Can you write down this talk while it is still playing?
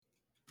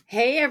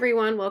Hey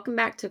everyone, welcome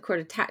back to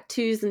Quarter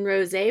Tattoos and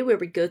Rose, where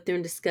we go through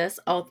and discuss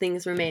all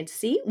things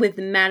romantasy with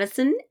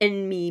Madison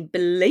and me,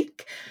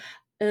 Blake.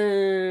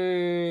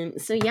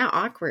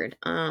 Awkward.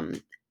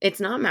 It's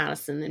not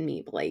Madison and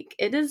me, Blake.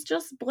 It is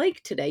just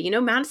Blake today.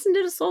 Madison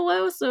did a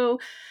solo, so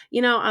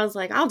I was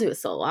like, I'll do a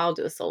solo.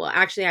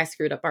 Actually, I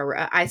screwed up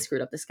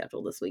the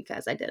schedule this week,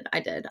 guys. I did.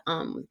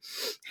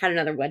 Had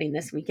another wedding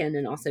this weekend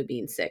and also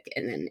being sick,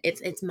 and then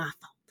it's my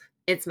fault.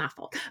 It's my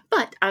fault.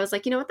 But I was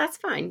like, you know what? That's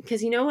fine.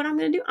 Because you know what I'm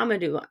going to do? I'm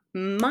going to do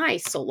my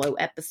solo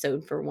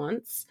episode for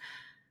once.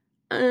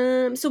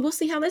 So we'll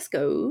see how this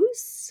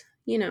goes,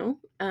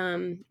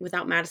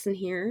 without Madison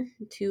here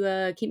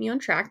to keep me on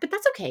track. But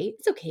that's okay.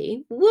 It's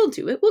okay. We'll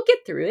do it. We'll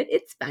get through it.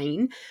 It's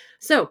fine.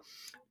 So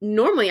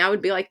normally I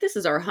would be like, this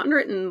is our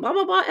 100 and blah,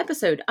 blah, blah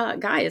episode.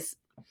 Guys,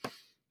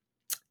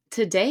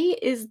 today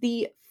is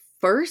the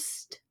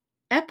first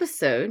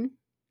episode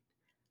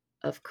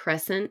of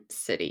Crescent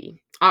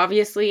City.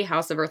 Obviously,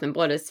 House of Earth and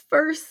Blood is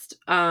first,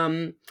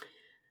 but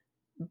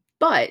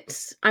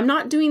I'm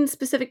not doing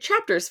specific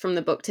chapters from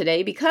the book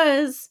today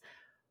because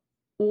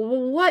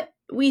what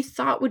we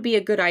thought would be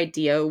a good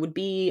idea would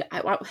be,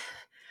 I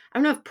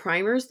don't know if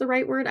primer is the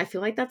right word. I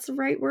feel like that's the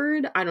right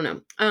word. I don't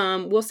know.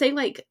 We'll say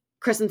like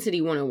Crescent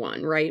City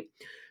 101, right?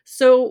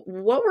 So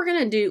what we're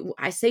going to do,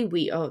 I say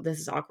we, oh, this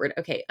is awkward.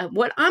 Okay.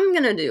 What I'm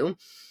going to do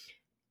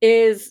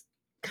is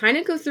kind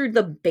of go through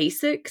the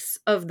basics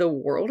of the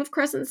world of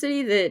Crescent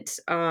City that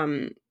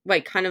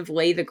kind of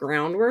lay the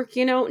groundwork,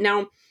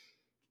 Now,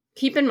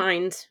 keep in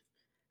mind,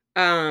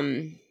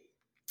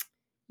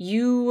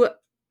 you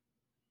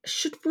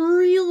should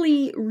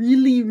really,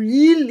 really,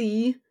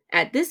 really,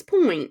 at this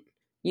point,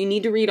 you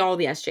need to read all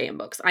the SJM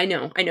books. I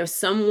know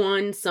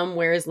someone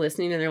somewhere is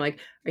listening and they're like,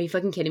 are you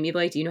fucking kidding me,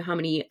 Blake? Do you know how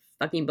many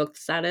fucking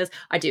books that is?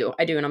 I do,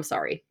 and I'm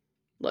sorry.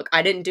 Look,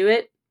 I didn't do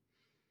it.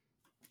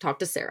 Talk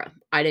to Sarah.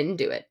 I didn't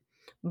do it.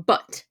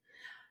 But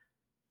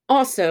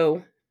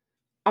also,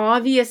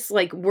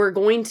 we're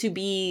going to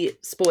be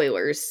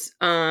spoilers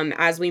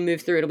as we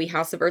move through. It'll be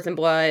House of Earth and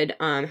Blood,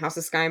 House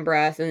of Sky and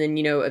Breath, and then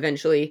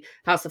eventually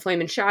House of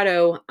Flame and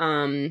Shadow.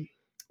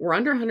 We're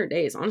under 100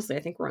 days. Honestly, I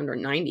think we're under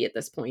 90 at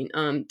this point.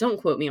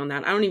 Don't quote me on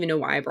that. I don't even know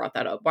why I brought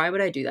that up. Why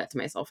would I do that to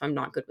myself? I'm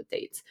not good with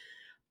dates.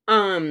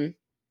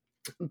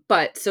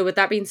 But so with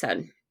that being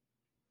said,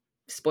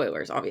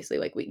 spoilers, obviously,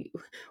 like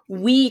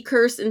we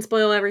curse and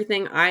spoil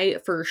everything. I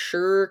for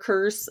sure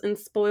curse and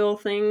spoil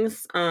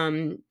things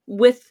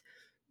with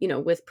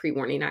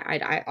pre-warning.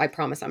 I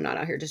promise I'm not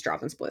out here just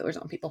dropping spoilers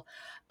on people.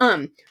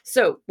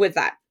 So with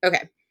that,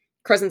 okay,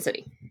 Crescent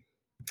City,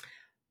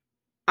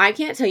 I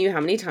can't tell you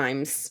how many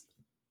times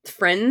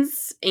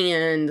friends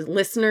and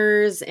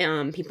listeners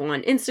and people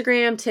on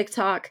Instagram,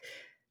 TikTok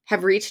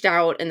have reached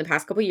out in the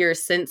past couple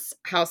years since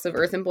House of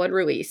Earth and Blood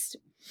released.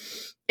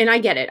 And I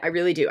get it. I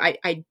really do.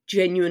 I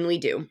genuinely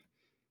do.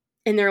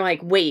 And they're like,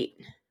 wait.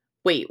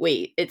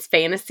 It's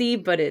fantasy,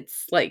 but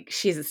it's like,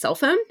 she's a cell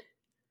phone?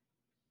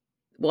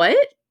 What?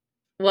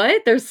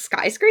 There's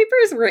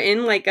skyscrapers? We're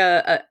in like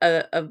a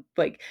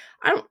like,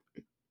 I don't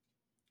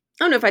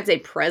know if I'd say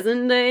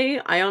present day.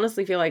 I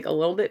honestly feel like a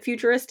little bit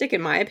futuristic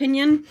in my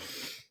opinion.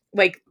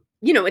 Like,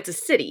 it's a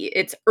city.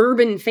 It's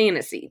urban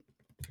fantasy.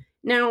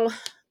 Now,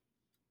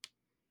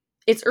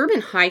 it's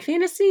urban high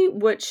fantasy,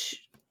 which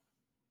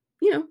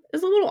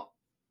is a little,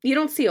 you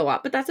don't see a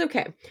lot, but that's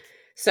okay.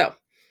 So,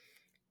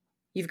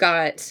 you've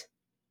got,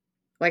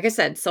 like I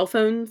said, cell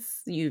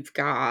phones. You've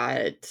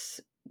got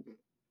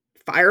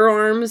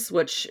firearms,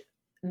 which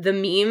the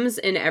memes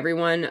in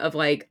everyone of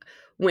like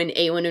when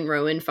Aelin and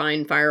Rowan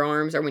find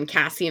firearms or when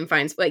Cassian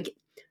finds, like,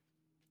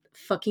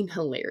 fucking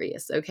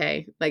hilarious,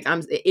 okay? Like,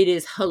 it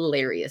is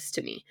hilarious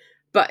to me.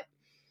 But,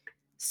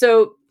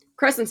 so,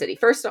 Crescent City.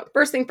 First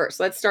thing first,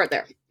 let's start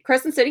there.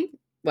 Crescent City,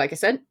 like I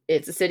said,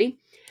 it's a city.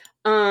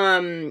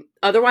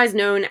 Otherwise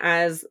known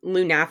as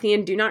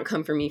Lunathian. Do not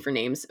come for me for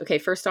names. Okay,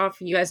 first off,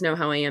 you guys know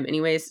how I am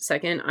anyways.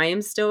 Second, I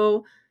am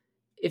still,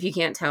 if you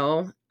can't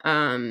tell,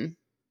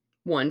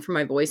 one, from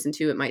my voice, and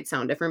two, it might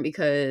sound different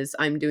because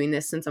I'm doing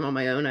this since I'm on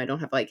my own. I don't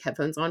have like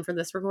headphones on for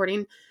this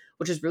recording,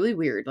 which is really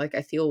weird. Like,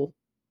 I feel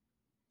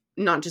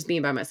not just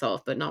being by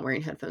myself, but not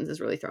wearing headphones is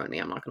really throwing me.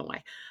 I'm not gonna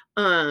lie.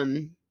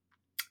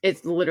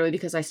 It's literally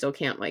because I still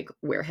can't like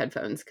wear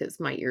headphones because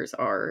my ears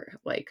are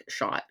like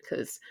shot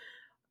because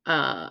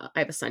I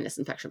have a sinus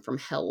infection from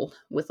hell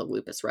with a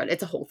lupus red.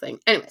 It's a whole thing.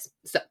 Anyways,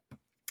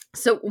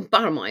 so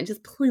bottom line,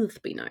 just please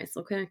be nice,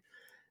 okay?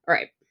 All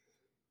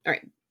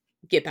right.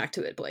 Get back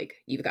to it, Blake.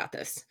 You've got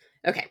this.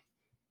 Okay.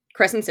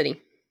 Crescent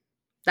City.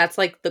 That's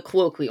like the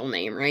colloquial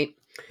name, right?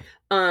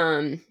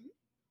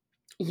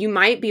 You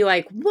might be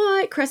like,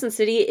 what? Crescent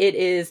City?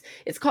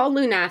 It's called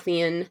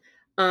Lunathian.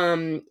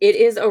 It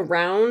is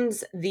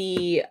around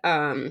the,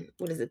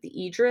 what is it?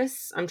 The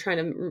Idris?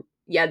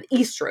 The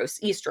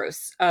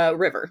Eastros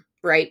River,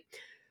 right?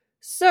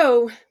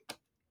 So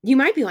you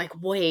might be like,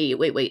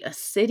 wait, a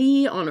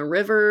city on a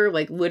river,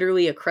 like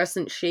literally a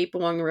crescent shape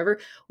along the river.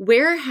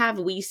 Where have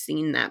we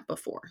seen that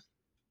before?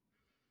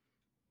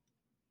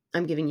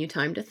 I'm giving you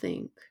time to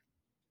think.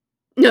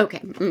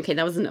 Okay,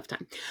 that was enough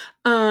time.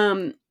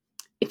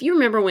 if you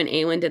remember when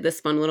Aelin did this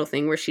fun little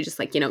thing where she just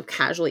like,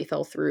 casually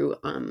fell through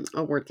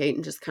a word gate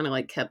and just kind of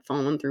like kept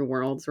falling through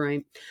worlds,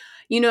 right?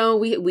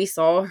 We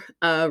saw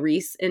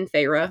Rhys and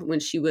Feyre when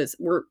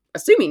we're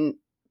assuming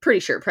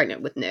pretty sure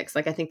pregnant with Nyx.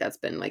 Like I think that's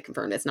been like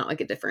confirmed. It's not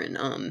like a different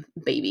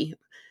baby.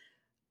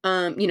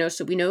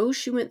 So we know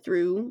she went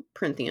through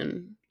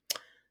Prythian.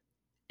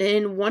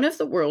 And one of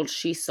the worlds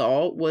she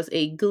saw was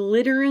a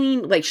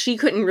glittering, like she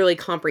couldn't really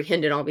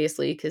comprehend it,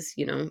 obviously, because,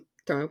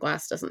 Throne of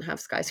Glass doesn't have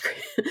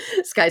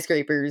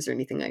skyscrapers or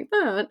anything like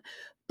that.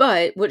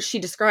 But what she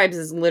describes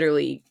is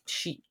literally,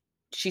 she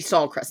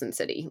saw Crescent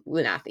City,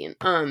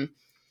 Lunathian.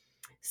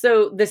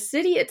 So the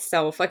city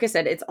itself, like I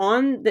said, it's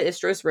on the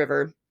Istros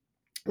River.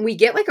 We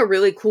get like a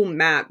really cool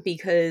map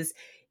because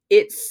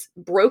it's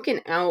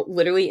broken out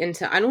literally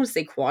into, I don't want to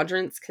say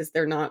quadrants because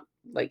they're not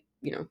like,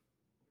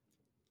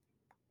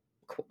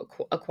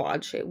 a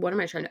quad shape. What am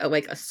I trying to? Oh,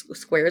 like a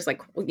square is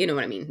like, you know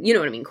what I mean. You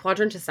know what I mean.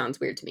 Quadrant just sounds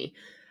weird to me.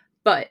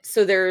 But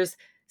so there's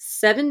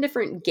 7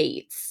 different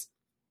gates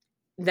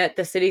that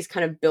the city's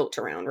kind of built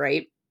around,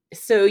 right?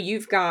 So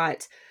you've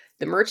got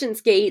the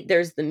Merchant's Gate.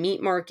 There's the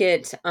Meat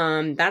Market.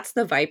 That's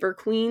the Viper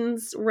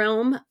Queen's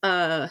realm.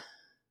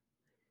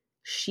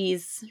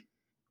 She's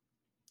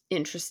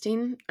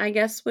interesting, I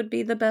guess would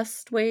be the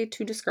best way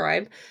to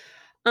describe.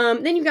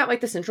 Then you've got like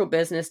the Central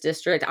Business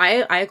District.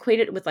 I equate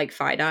it with like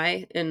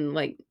FiDi in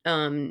like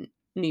New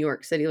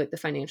York City, like the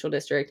financial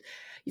district.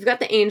 You've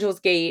got the Angel's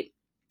Gate.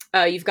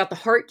 You've got the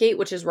Heart Gate,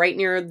 which is right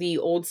near the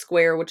Old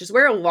Square, which is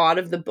where a lot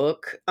of the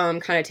book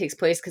kind of takes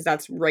place because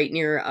that's right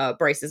near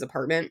Bryce's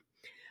apartment.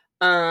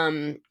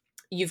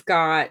 You've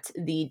got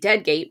the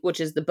Dead Gate,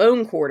 which is the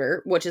Bone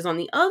Quarter, which is on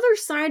the other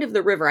side of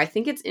the river. I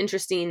think it's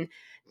interesting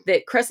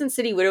that Crescent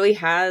City literally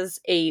has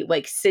a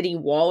like city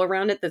wall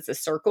around it that's a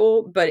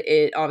circle, but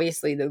it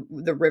obviously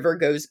the river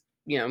goes,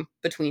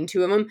 between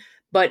 2 of them,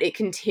 but it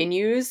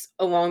continues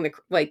along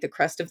the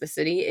crest of the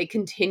city. It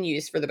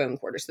continues for the Bone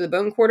Quarter. So the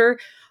Bone Quarter,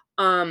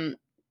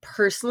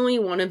 personally,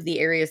 one of the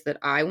areas that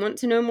I want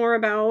to know more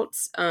about.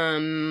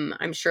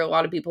 I'm sure a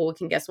lot of people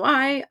can guess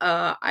why.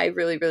 I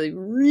really, really,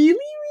 really, really,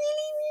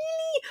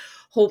 really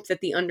hope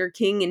that the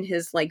Underking and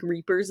his like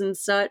Reapers and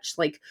such,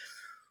 like,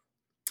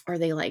 are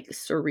they like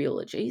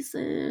surreal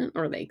adjacent?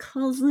 Are they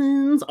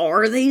cousins?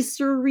 Are they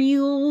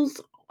surreals?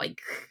 Like,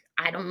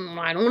 I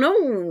don't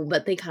know,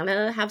 but they kind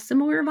of have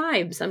similar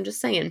vibes. I'm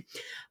just saying.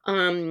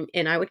 And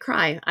I would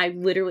cry. I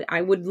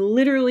would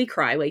literally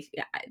cry. Like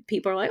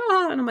people are like,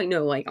 oh, and I'm like,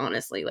 no, like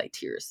honestly, like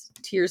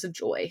tears of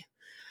joy.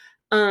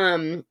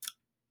 So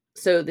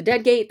the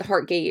Dead Gate, the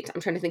Heart Gate.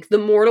 I'm trying to think. The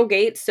Mortal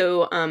Gate.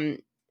 So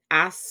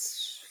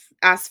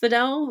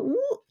Asphodel.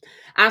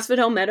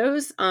 Asphodel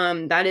Meadows,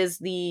 that is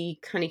the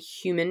kind of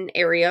human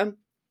area.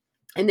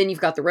 And then you've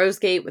got the Rose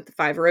Gate with the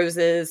 5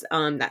 roses.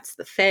 That's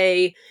the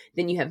Fae.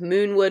 Then you have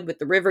Moonwood with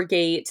the River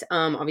Gate.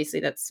 Obviously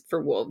that's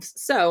for wolves.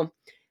 So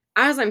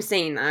as I'm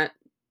saying that,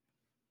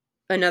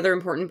 another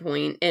important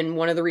point, and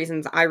one of the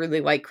reasons I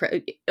really like,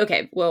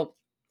 okay, well,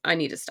 I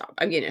need to stop.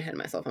 I'm getting ahead of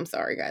myself. I'm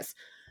sorry, guys.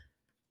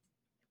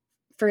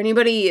 For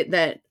anybody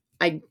that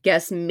I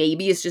guess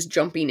maybe is just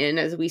jumping in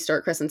as we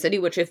start Crescent City,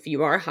 which if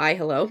you are, hi,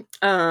 hello.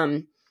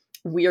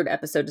 Weird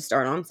episode to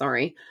start on,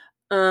 sorry.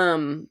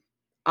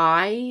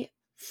 I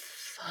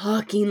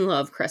fucking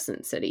love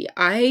Crescent City.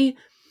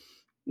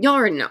 Y'all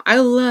already know, I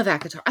love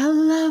ACOTAR. I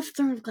love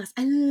Throne of Glass.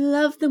 I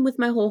love them with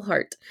my whole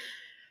heart.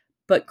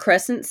 But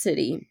Crescent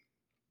City,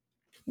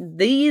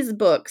 these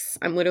books,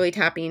 I'm literally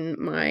tapping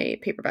my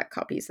paperback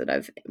copies that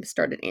I've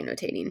started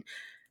annotating,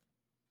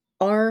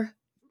 are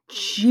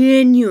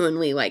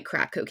genuinely like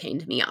crack cocaine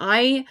to me.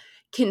 I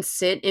can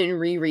sit and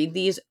reread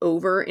these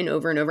over and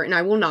over and over, and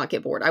I will not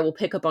get bored. I will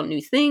pick up on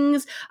new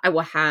things. I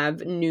will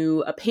have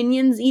new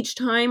opinions each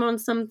time on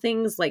some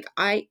things. Like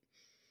I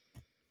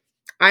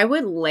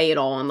would lay it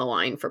all on the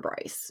line for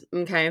Bryce.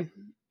 Okay,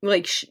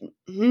 like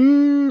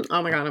oh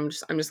my god, I'm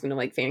just gonna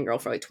like fangirl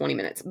for like 20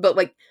 minutes. But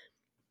like,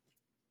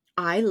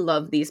 I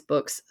love these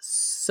books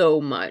so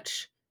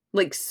much,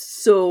 like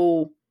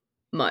so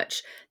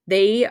much.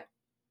 They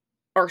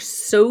are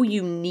so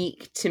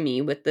unique to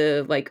me with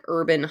the like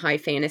urban high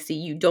fantasy.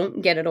 You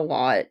don't get it a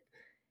lot.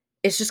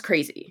 It's just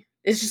crazy.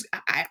 It's just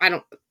I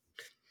don't.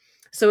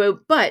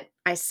 So, but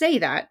I say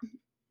that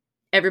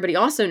everybody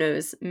also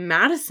knows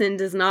Madison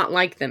does not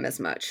like them as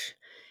much,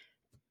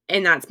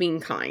 and that's being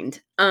kind.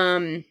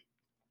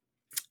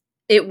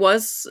 It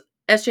was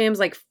SJM's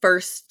like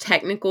first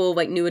technical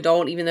like new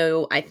adult, even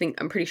though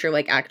I'm pretty sure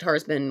like ACOTAR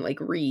has been like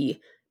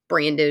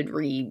rebranded,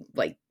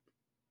 like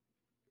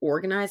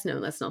organized.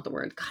 No, that's not the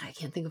word. God, I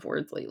can't think of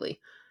words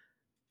lately.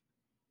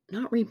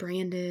 Not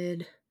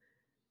rebranded.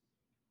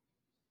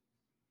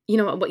 You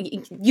know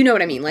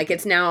what I mean? Like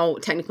it's now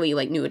technically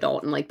like new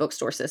adult and like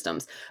bookstore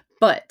systems.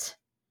 But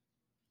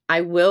I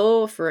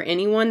will, for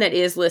anyone that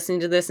is listening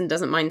to this and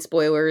doesn't mind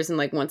spoilers and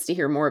like wants to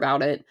hear more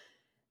about it,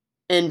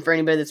 and for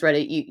anybody that's read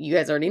it, you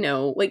guys already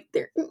know, like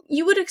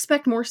you would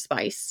expect more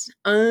spice.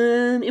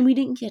 And we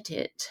didn't get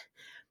it.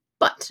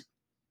 But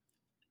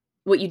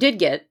what you did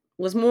get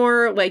was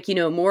more like,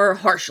 more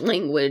harsh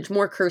language,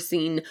 more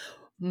cursing,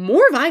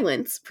 more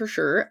violence for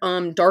sure.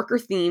 Darker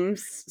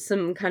themes,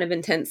 some kind of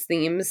intense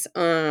themes.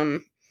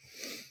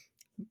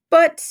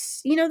 But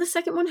the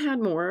second one had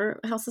more.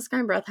 House of Sky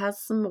and Breath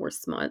has some more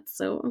smut.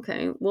 So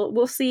okay,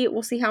 we'll see.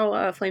 We'll see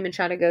how Flame and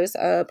Shadow goes.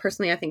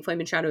 Personally, I think Flame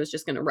and Shadow is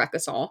just gonna wreck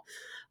us all.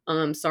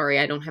 Sorry,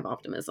 I don't have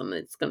optimism.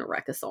 It's gonna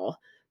wreck us all.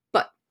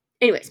 But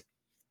anyways,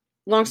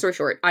 long story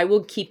short, I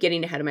will keep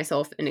getting ahead of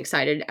myself and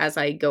excited as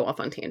I go off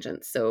on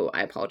tangents. So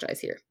I apologize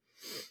here.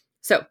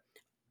 So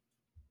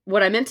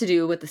what I meant to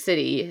do with the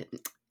city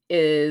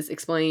is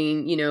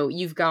explain.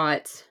 You've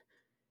got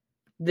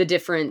the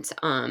different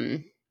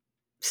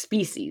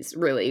species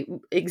really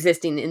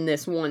existing in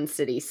this one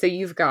city. So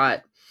you've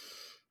got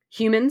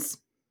humans.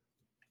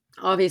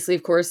 Obviously,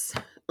 of course,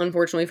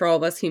 unfortunately for all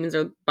of us, humans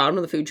are bottom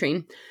of the food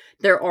chain.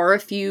 There are a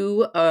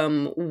few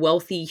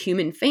wealthy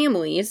human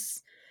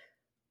families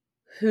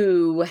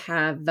who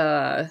have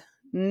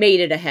made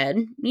it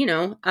ahead.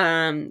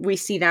 We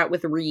see that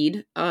with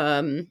Reed.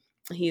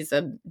 He's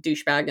a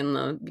douchebag in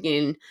the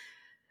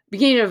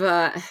beginning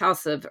of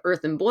House of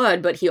Earth and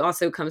Blood, but he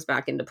also comes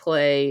back into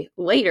play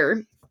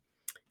later.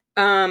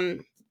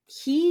 His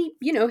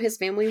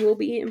family will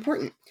be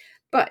important.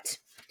 But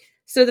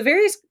so the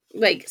various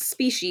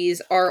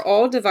species are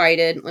all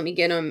divided. Let me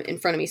get them in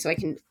front of me so I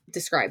can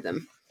describe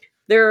them.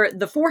 They're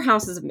the 4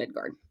 houses of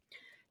Midgard.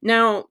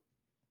 Now,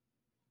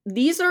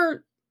 these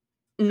are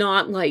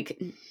not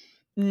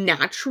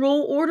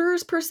natural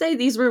orders per se.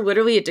 These were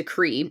literally a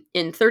decree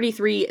in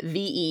 33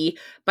 VE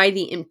by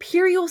the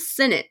Imperial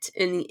Senate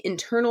in the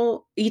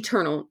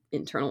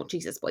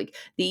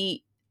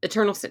the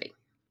Eternal City.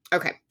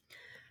 Okay.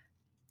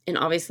 And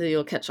obviously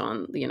you'll catch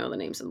on, the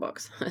names in the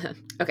books.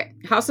 Okay.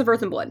 House of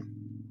Earth and Blood.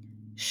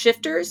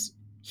 Shifters,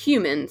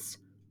 humans,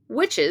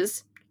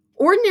 witches,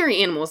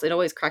 ordinary animals. It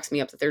always cracks me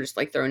up that they're just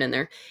thrown in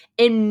there.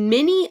 And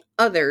many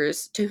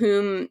others to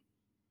whom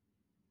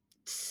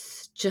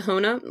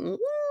Jehona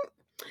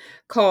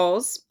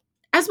calls,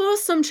 as well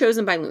as some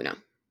chosen by Luna.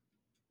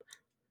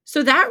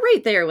 So that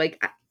right there,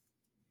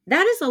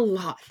 that is a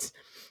lot.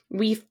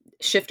 We've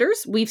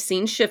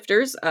seen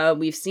shifters.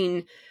 We've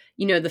seen,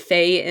 the Fae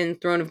in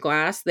Throne of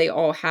Glass. They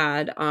all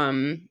had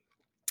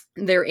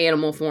their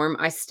animal form.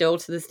 I still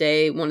to this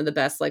day, one of the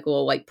best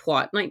little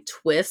plot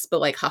twists,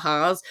 but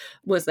ha-has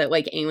was that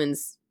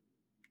Aelin's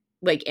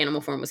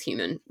animal form was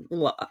human.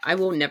 I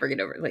will never get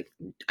over it.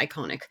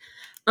 Iconic.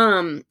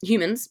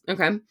 Humans,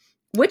 okay.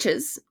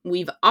 Witches,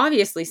 we've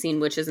obviously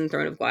seen witches in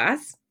Throne of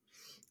Glass.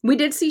 We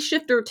did see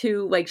Shifter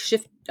to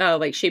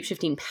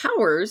shape-shifting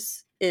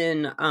powers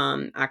in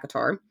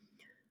ACOTAR.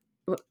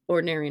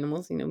 Ordinary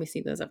animals, we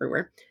see those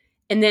everywhere.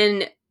 And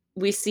then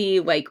we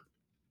see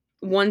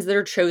ones that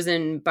are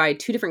chosen by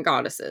 2 different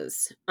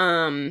goddesses.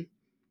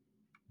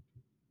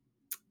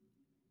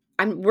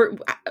 We're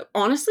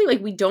honestly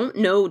we don't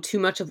know too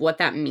much of what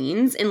that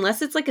means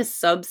unless it's a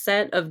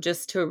subset of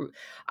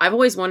I've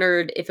always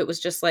wondered if it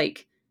was just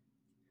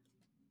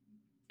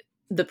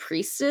the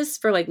priestess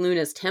for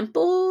Luna's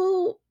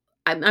temple.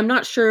 I'm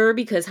not sure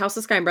because House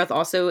of Sky and Breath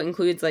also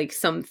includes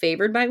some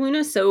favored by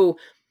Luna, so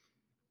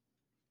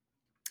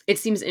it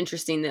seems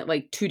interesting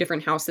that 2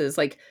 different houses,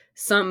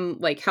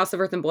 some House of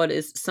Earth and Blood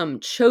is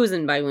some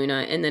chosen by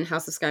Luna, and then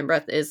House of Sky and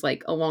Breath is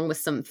along with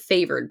some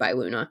favored by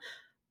Luna.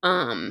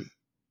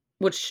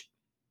 Which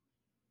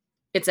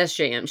it's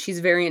SJM. She's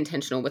very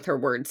intentional with her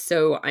words.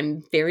 So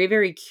I'm very,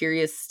 very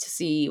curious to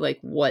see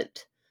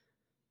what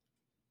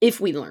if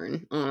we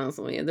learn,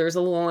 honestly. There's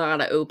a lot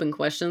of open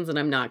questions and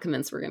I'm not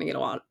convinced we're going to get a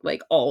lot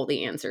all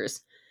the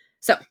answers.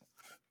 So,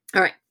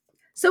 all right.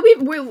 So we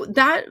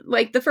that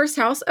the first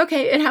house,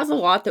 okay, it has a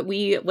lot that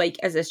we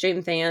as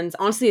SJM fans,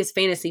 honestly as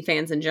fantasy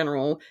fans in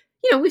general,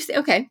 we've seen,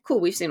 okay, cool,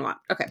 we've seen a lot.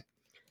 Okay.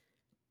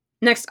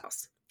 Next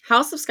house.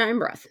 House of Sky and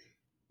Breath.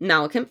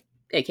 Malekith,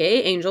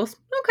 aka Angels.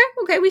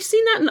 Okay, we've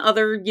seen that in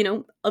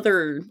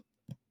other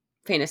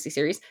fantasy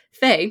series.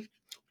 Fae.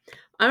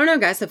 I don't know,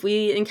 guys, have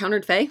we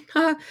encountered Fae?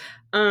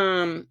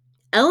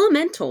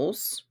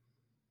 Elementals.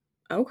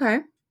 Okay.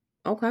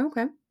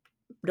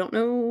 Don't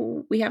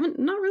know. We haven't,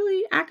 not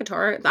really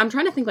ACOTAR. I'm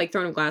trying to think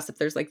Throne of Glass if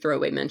there's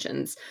throwaway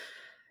mentions.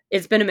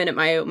 It's been a minute.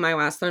 My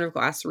last Throne of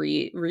Glass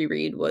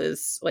reread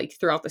was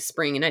throughout the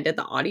spring, and I did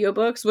the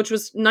audiobooks, which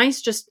was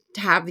nice just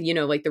to have,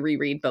 the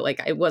reread,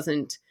 but I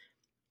wasn't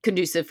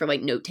conducive for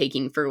note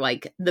taking for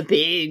the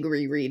big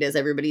reread as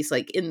everybody's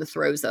in the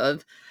throes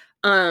of.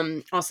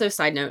 Also,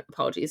 side note,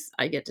 apologies,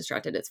 I get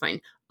distracted, it's fine.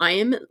 I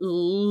am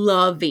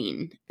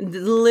loving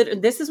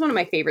this is one of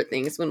my favorite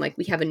things when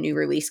we have a new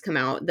release come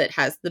out that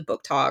has the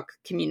book talk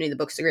community,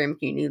 the bookstagram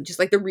community, just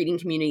the reading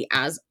community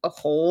as a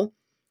whole.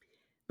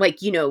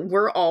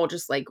 We're all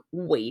just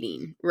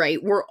waiting,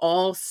 right? We're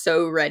all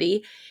so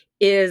ready.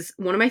 Is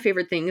one of my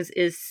favorite things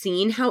is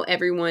seeing how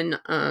everyone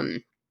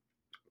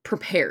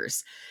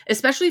prepares,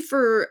 especially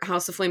for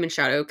House of Flame and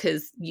Shadow,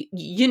 because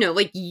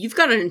you've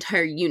got an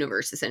entire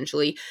universe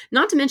essentially.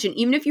 Not to mention,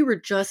 even if you were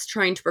just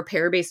trying to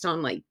prepare based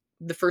on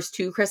the first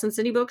 2 Crescent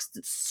City books,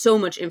 it's so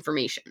much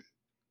information.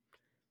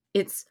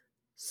 It's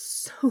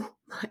so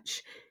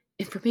much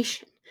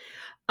information.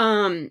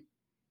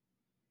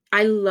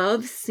 I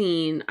have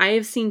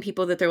seen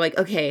people that they're like,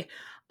 okay,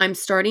 I'm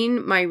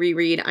starting my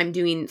reread. I'm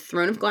doing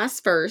Throne of Glass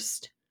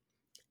first,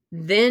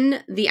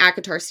 then the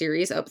ACOTAR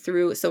series up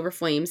through Silver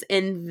Flames,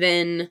 and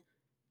then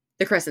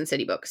the Crescent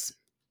City books.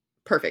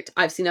 Perfect.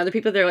 I've seen other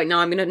people, they're like, no,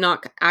 I'm going to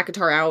knock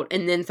ACOTAR out,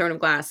 and then Throne of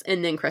Glass,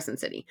 and then Crescent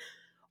City.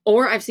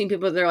 Or I've seen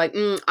people that are like,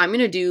 I'm going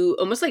to do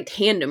almost like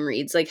tandem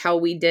reads, like how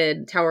we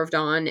did Tower of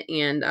Dawn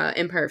and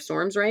Empire of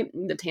Storms, right?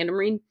 The tandem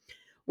read,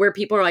 where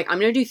people are like, I'm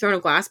going to do Throne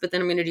of Glass, but then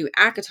I'm going to do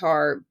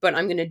ACOTAR, but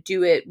I'm going to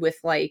do it with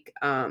like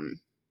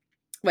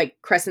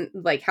Crescent,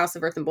 like House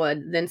of Earth and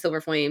Blood, then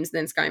Silver Flames,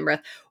 then Sky and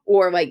Breath,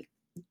 or like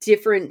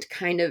different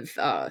kind of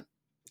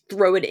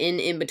throw it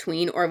in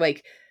between, or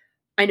like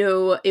I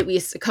know at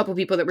least a couple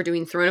people that were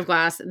doing Throne of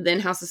Glass, then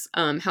House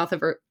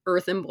of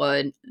Earth and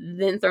Blood,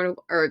 then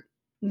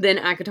then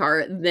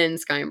ACOTAR, then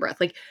Sky and Breath.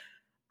 Like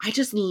I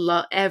just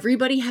love,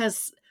 everybody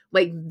has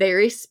like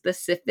very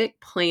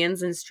specific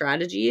plans and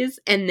strategies,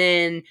 and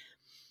then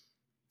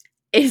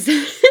is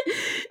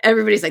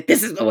everybody's like,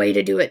 this is the way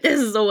to do it. This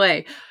is the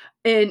way.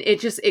 And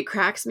it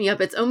cracks me up.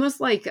 It's almost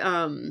like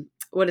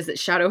what is it,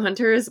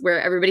 Shadowhunters, where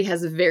everybody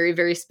has very,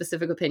 very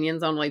specific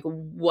opinions on like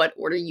what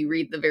order you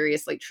read the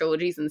various like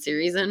trilogies and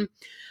series in.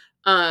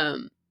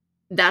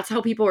 That's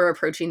how people are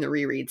approaching the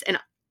rereads. And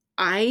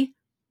I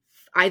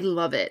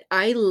love it.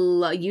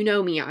 You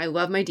know me, I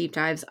love my deep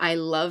dives. I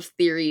love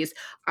theories.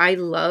 I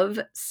love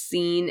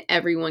seeing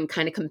everyone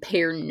kind of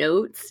compare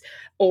notes,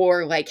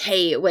 or like,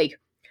 hey, like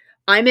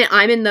I'm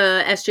in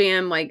the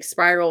SJM like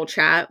spiral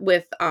chat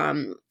with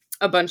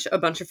a bunch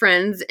of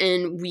friends,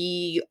 and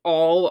we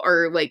all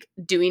are like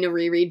doing a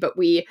reread, but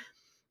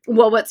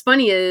what's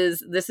funny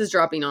is this is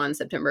dropping on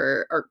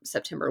September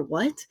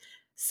what?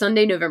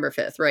 Sunday, November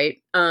 5th, right?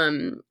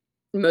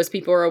 Most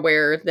people are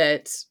aware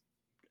that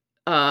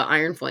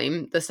Iron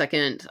Flame, the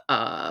second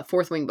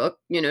Fourth Wing book,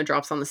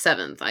 drops on the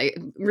 7th. I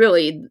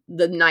really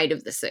the night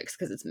of the 6th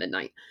because it's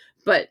midnight.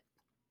 But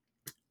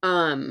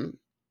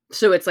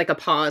so it's like a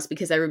pause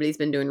because everybody's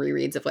been doing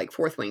rereads of like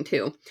Fourth Wing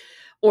too.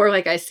 Or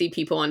like I see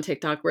people on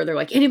TikTok where they're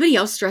like, anybody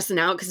else stressing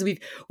out because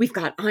we've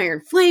got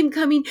Iron Flame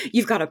coming.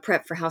 You've got to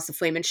prep for House of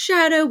Flame and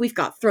Shadow. We've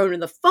got Throne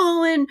of the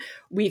Fallen.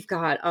 We've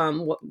got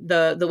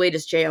the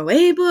latest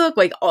JOA book.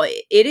 Like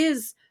it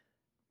is,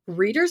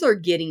 readers are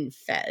getting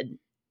fed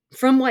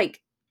from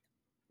like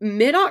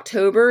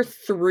mid-October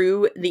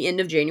through the end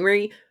of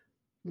January.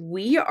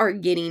 We are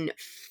getting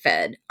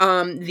fed.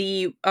 What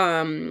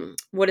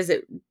is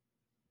it?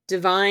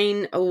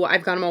 Divine. Oh,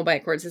 I've got them all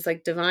backwards. It's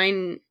like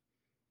Divine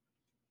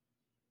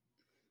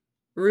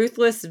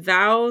Ruthless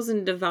Vows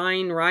and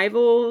Divine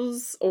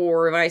Rivals,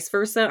 or vice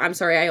versa. I'm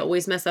sorry, I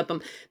always mess up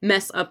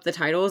the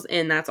titles,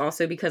 and that's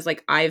also because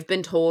like I've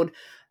been told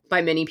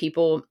by many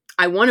people,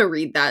 I want to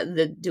read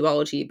the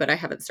duology, but I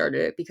haven't started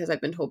it because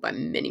I've been told by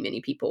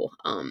many people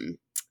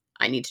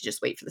I need to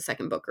just wait for the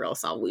second book or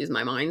else I'll lose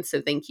my mind.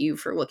 So thank you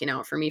for looking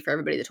out for me, for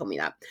everybody that told me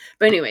that.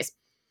 But anyways,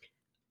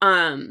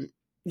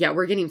 yeah,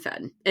 we're getting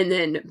fed. And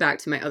then back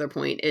to my other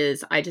point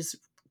is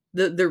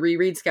the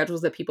reread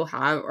schedules that people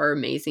have are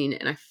amazing,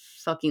 and I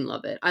fucking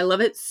love it. I love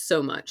it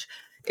so much.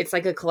 It's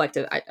like a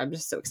collective. I'm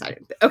just so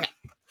excited. But, okay.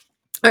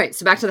 All right.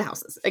 So back to the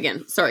houses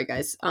again. Sorry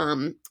guys.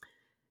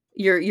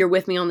 You're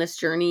with me on this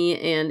journey,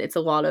 and it's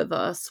a lot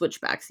of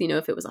switchbacks.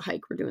 If it was a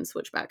hike, we're doing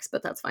switchbacks,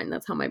 but that's fine.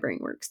 That's how my brain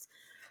works.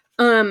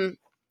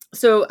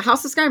 So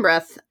House of Sky and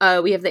Breath,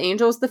 we have the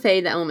angels, the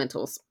fae, the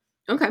elementals.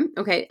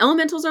 Okay.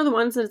 Elementals are the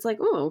ones that it's like,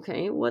 oh,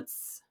 okay,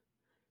 what's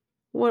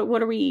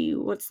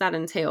that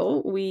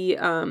entail?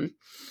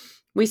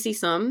 We see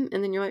some,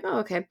 and then you're like,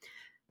 oh, okay.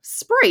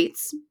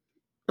 Sprites.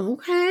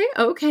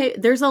 Okay.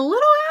 There's a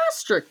little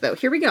asterisk though.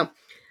 Here we go.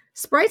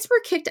 Sprites were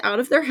kicked out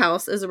of their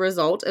house as a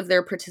result of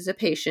their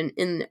participation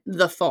in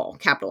the fall,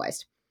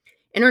 capitalized,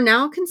 and are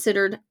now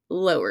considered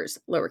lowers,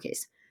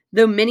 lowercase,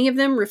 though many of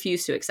them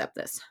refuse to accept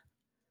this.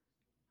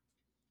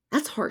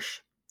 That's harsh.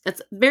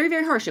 That's very,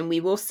 very harsh. And we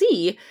will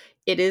see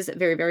it is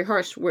very, very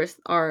harsh with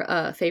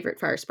our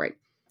favorite fire sprite.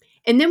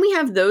 And then we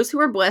have those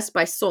who are blessed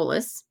by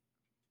Solace.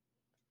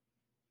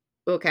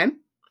 Okay.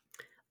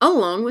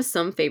 Along with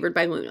some favored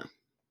by Luna.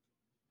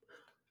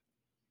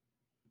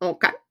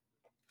 Okay.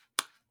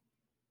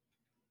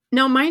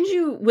 Now, mind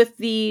you, with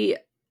these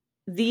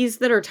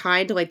that are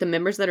tied to like the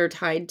members that are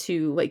tied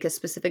to like a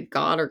specific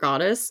god or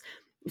goddess,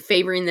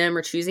 favoring them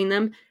or choosing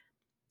them,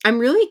 I'm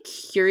really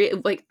curious.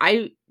 Like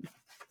I'm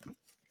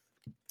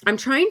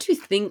trying to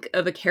think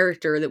of a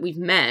character that we've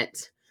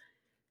met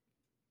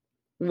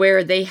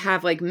where they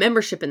have like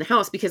membership in the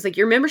house, because like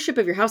your membership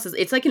of your house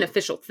it's like an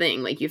official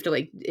thing. Like you have to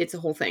like, it's a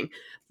whole thing.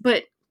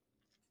 But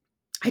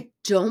I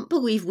don't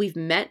believe we've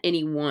met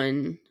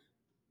anyone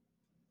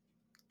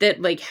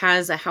that like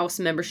has a house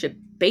membership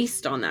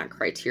based on that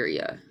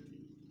criteria.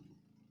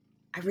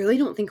 I really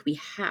don't think we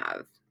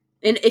have.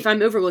 And if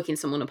I'm overlooking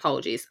someone,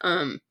 apologies.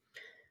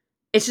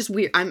 It's just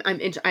weird.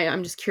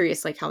 I'm just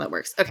curious like how that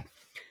works. Okay.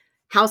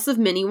 House of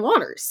Many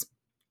Waters.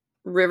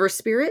 River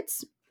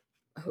spirits.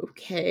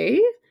 Okay.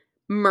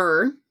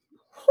 Myrrh.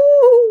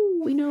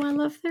 Ooh, we know I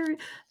love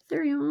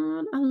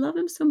Therion. I love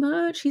him so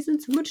much. He's in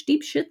so much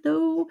deep shit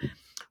though.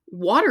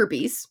 Water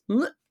beasts.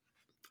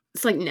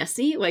 It's like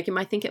Nessie. Like, am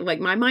I thinking, like,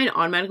 my mind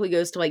automatically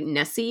goes to like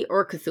Nessie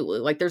or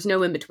Cthulhu. Like, there's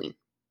no in between.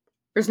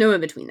 There's no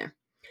in between there.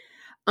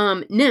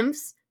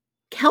 Nymphs,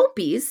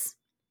 kelpies.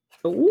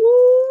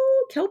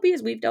 Ooh,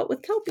 kelpies. We've dealt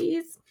with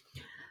kelpies.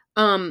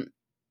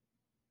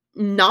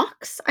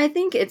 Nox, I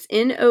think it's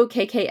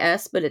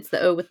Nokks, but it's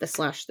the O with the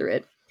slash through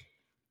it.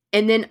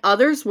 And then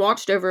others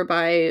watched over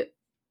by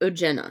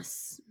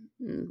Ogenos.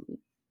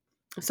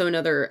 So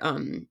another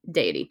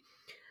deity.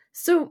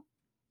 So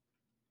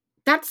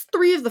that's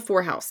 3 of the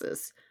 4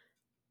 houses.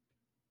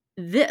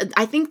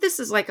 I think this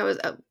is like I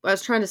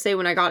was trying to say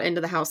when I got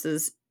into the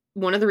houses.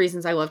 One of the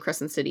reasons I love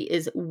Crescent City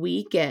is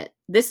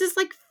this is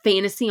like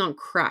fantasy on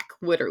crack,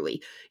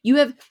 literally. You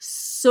have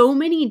so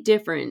many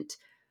different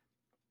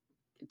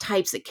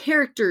types of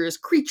characters,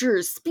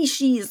 creatures,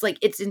 species. Like,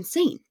 it's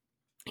insane.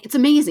 It's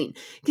amazing.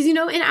 Because, in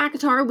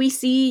ACOTAR, we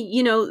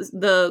see,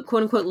 the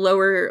quote unquote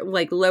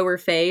lower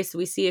face.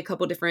 We see a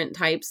couple different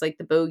types, like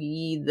the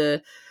bogey,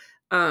 the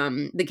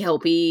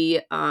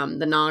kelpie,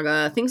 the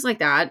naga, things like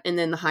that. And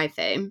then the high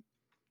fae.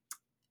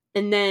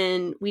 And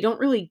then we don't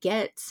really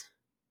get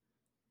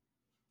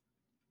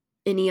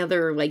any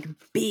other like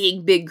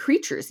big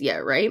creatures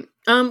yet, right?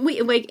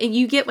 We like, and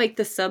you get like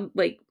the sub,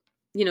 like,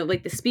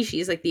 like the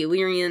species, like the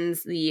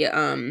Illyrians, the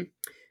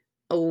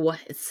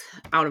it's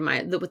out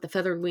of with the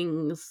feathered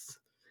wings,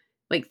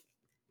 like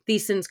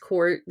Theson's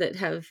court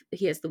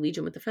he has the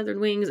Legion with the feathered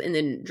wings, and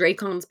then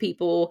Dracon's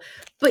people,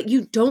 but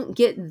you don't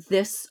get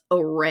this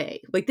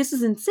array. Like, this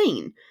is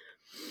insane.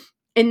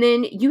 And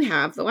then you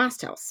have the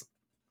last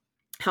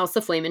House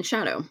of Flame and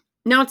Shadow.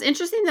 Now, it's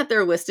interesting that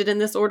they're listed in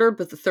this order,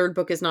 but the 3rd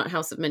book is not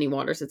House of Many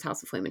Waters, it's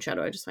House of Flame and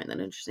Shadow. I just find that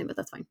interesting, but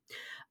that's fine.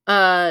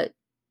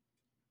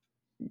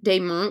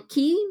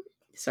 Damonki,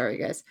 sorry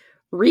guys.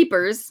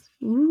 Reapers.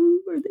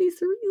 Ooh, are they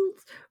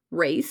surreals?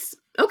 Race.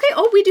 Okay,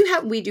 we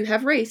do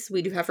have race.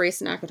 We do have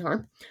race in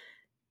ACOTAR.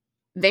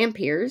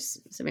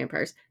 Vampires. So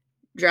vampires.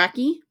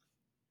 Draki.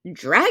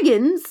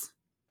 Dragons.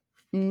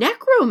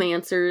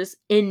 Necromancers.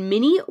 And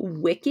many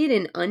wicked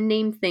and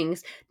unnamed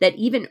things that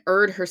even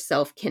Erd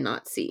herself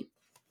cannot see.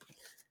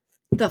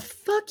 The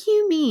fuck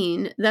you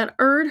mean that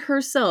Erd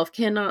herself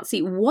cannot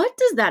see? What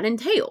does that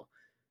entail?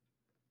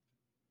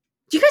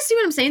 Do you guys see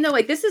what I'm saying, though?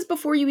 Like, this is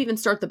before you even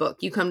start the book.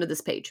 You come to this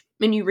page,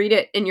 and you read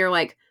it, and you're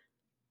like,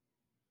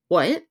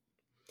 what?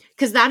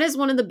 Because that is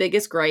one of the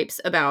biggest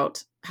gripes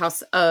about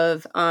House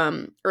of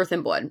Earth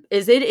and Blood.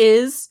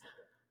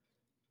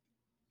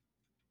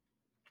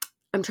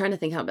 I'm trying to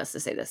think how best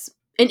to say this.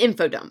 An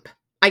info dump,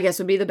 I guess,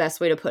 would be the best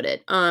way to put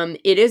it.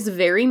 It is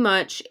very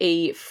much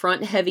a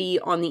front heavy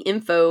on the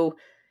info,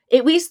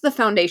 at least the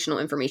foundational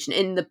information.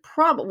 And the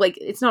problem, like,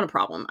 it's not a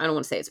problem. I don't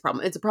want to say it's a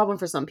problem. It's a problem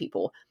for some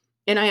people.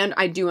 And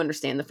I do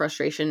understand the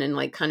frustration and,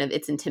 like, kind of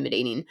it's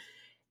intimidating.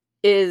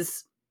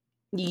 Is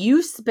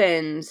you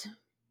spend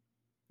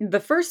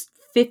the first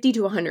 50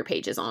 to 100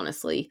 pages,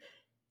 honestly.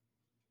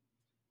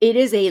 It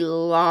is a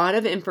lot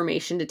of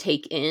information to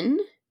take in.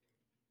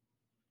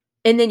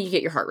 And then you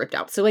get your heart ripped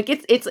out. So, like,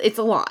 it's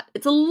a lot.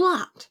 It's a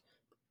lot.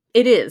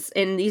 It is.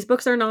 And these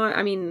books are not,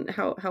 I mean,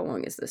 how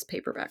long is this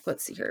paperback?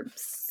 Let's see here.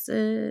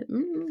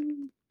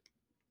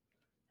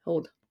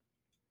 Hold.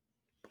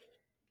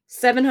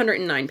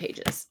 709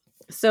 pages.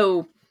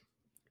 So,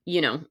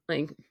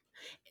 like,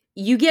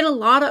 you get a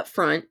lot up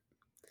front.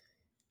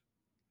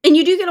 And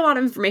you do get a lot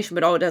of information,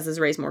 but all it does is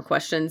raise more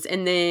questions.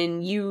 And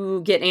then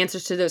you get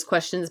answers to those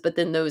questions, but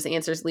then those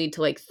answers lead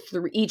to like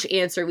each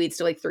answer leads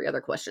to like 3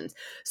 other questions.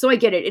 So I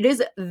get it. It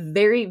is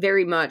very,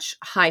 very much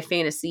high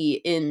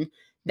fantasy in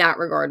that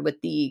regard with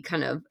the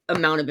kind of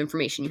amount of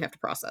information you have to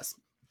process.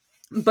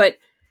 But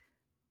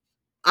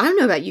I don't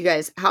know about you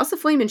guys. House of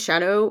Flame and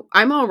Shadow,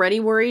 I'm already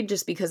worried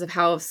just because of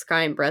how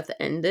Sky and Breath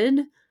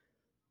ended.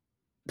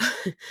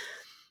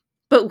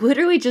 But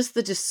literally just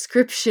the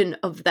description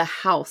of the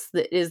house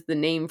that is the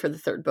name for the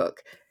 3rd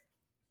book.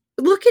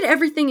 Look at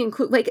everything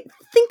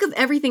think of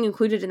everything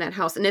included in that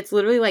house. And it's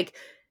literally like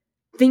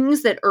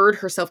things that Erd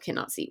herself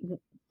cannot see.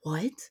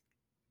 What?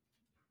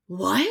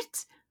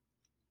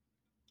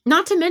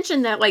 Not to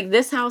mention that, like,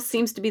 this house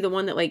seems to be the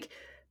one that, like,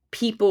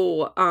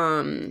 people,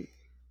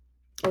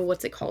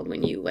 what's it called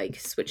when you, like,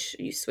 switch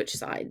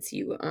sides?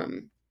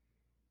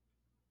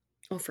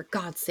 For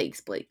God's sakes,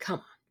 Blake, come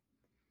on.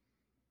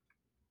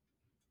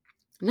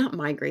 Not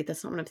migrate,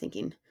 that's not what I'm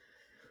thinking.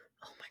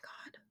 Oh my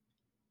God.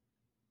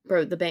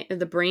 Bro,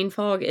 the brain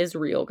fog is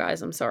real,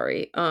 guys. I'm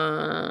sorry.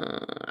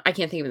 I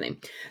can't think of a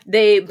name.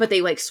 They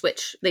like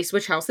switch. They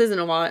switch houses, and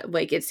a lot,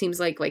 like, it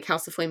seems like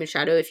House of Flame and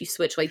Shadow, if you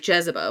switch, like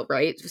Jezebel,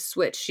 right?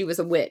 Switch. She was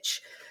a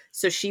witch.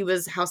 So she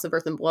was House of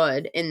Earth and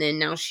Blood, and then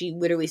now she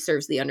literally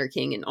serves the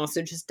Underking and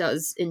also just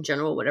does in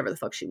general whatever the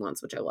fuck she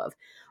wants, which I love.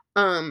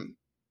 I'm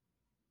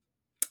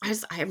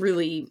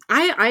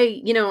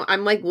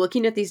like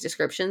looking at these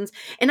descriptions,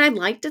 and I'd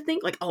like to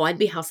think like, oh, I'd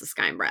be House of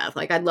Sky and Breath.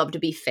 Like, I'd love to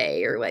be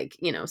Fae or like,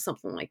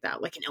 something like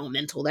that, like an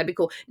elemental. That'd be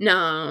cool.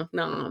 No.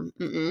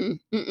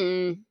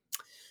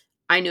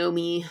 I know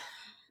me.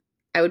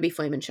 I would be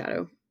Flame and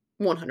Shadow.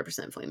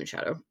 100% Flame and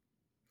Shadow.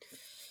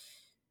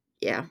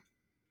 Yeah.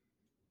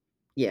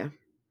 Yeah.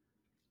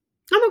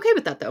 I'm okay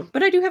with that though,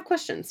 but I do have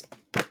questions.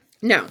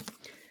 Now,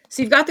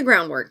 so you've got the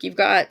groundwork. You've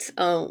got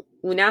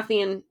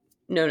Lunathian,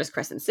 known as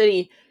Crescent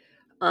City.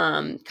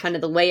 Kind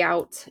of the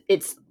layout.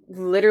 It's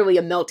literally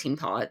a melting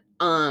pot.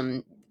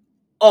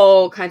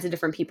 All kinds of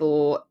different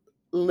people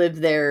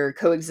live there,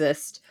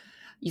 coexist.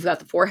 You've got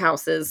the four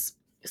houses.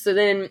 So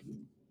then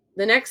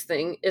the next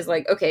thing is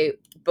like, okay,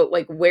 but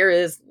like, where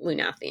is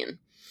Lunathian?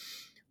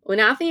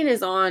 Lunathian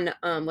is on,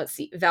 let's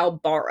see,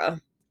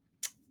 Valbara.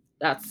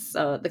 That's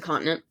the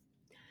continent.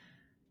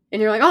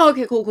 And you're like, oh,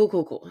 okay, cool, cool,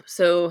 cool, cool.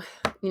 So,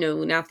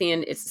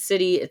 Lunathian, it's a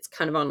city. It's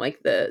kind of on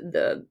like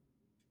the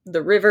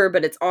river,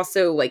 but it's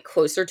also like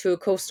closer to a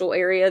coastal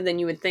area than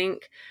you would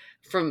think.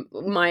 From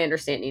my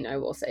understanding, I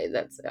will say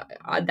that's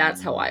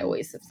how I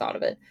always have thought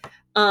of it.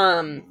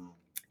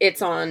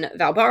 It's on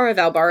Valbara.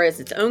 Valbara is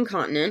its own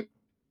continent.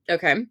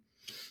 Okay.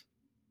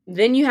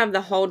 Then you have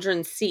the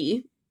Haldron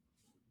Sea,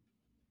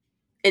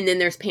 and then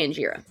there's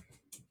Pangaea.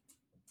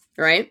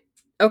 Right?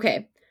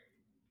 Okay.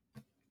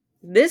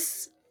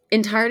 This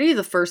entirety of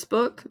the first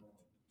book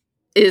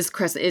is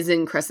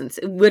in Crescent,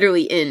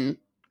 literally in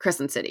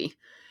Crescent City.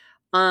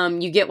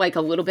 You get like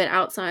a little bit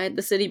outside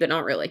the city, but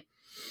not really.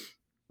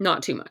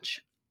 Not too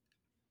much.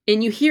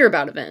 And you hear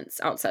about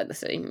events outside the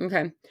city.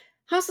 Okay.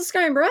 House of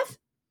Sky and Breath?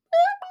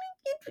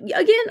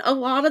 Again, a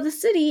lot of the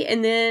city,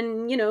 and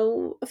then,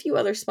 a few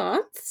other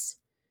spots.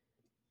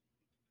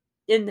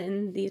 And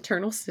then the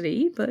Eternal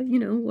City, but,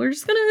 we're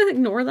just gonna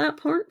ignore that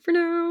part for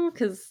now,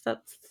 because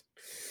that's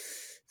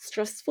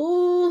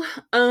stressful.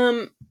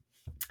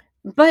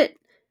 But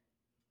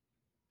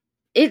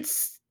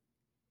it's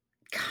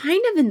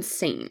kind of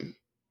insane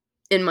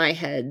in my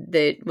head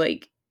that,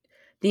 like,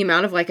 the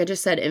amount of, like I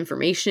just said,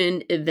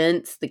 information,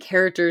 events, the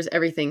characters,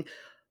 everything,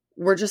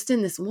 we're just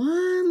in this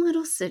one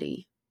little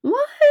city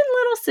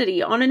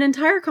on an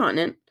entire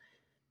continent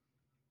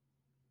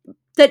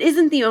that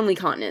isn't the only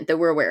continent that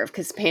we're aware of,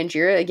 because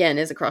Pangaea, again,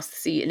 is across the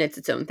sea, and it's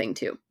its own thing,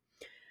 too.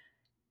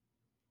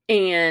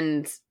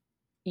 And,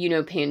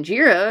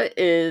 Pangaea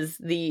is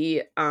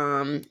the,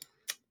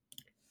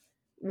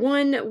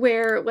 one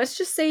where, let's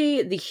just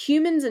say, the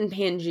humans in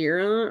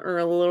Pangaea are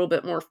a little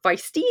bit more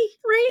feisty,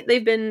 right?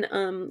 They've been,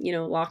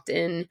 locked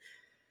in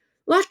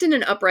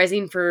an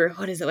uprising for,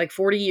 what is it, like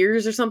 40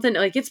 years or something?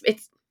 Like, it's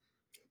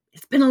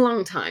been a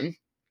long time,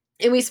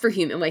 at least for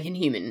in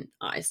human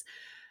eyes.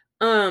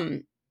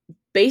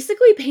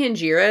 Basically,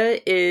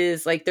 Pangaea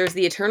is, like, there's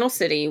the Eternal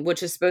City,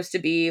 which is supposed to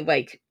be,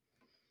 like,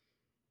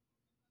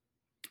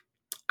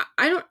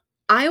 I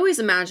always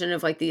imagine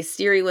if, like, the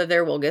Asteri live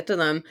there, we'll get to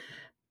them,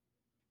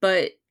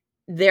 but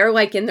they're,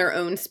 like, in their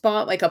own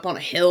spot, like, up on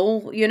a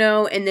hill,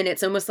 and then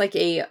it's almost like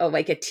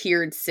a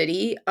tiered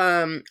city.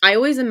 I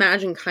always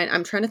imagine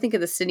I'm trying to think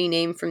of the city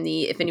name from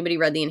if anybody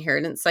read the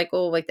Inheritance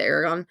Cycle, like, the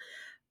Aragon,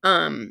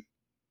 son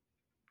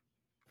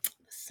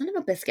of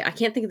a biscuit, I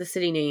can't think of the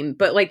city name,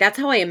 but, like, that's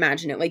how I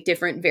imagine it, like,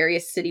 different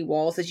various city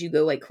walls as you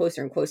go, like,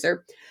 closer and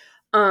closer.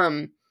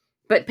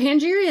 But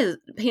Pangaea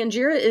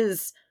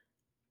is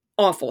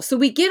awful. So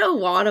we get a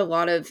lot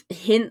of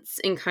hints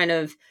and kind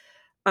of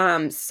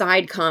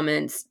side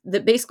comments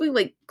that basically,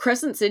 like,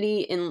 Crescent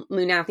City and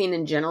Lunathian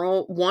in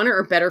general, one,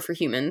 are better for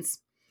humans,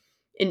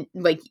 and,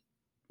 like,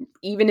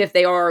 even if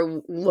they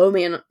are low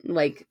man,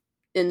 like,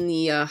 in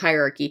the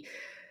hierarchy,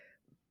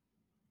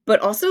 but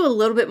also a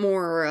little bit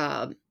more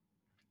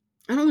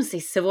I don't want to say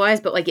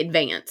civilized, but, like,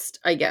 advanced,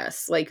 I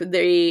guess. Like,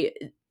 the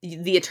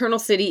Eternal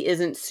City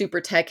isn't super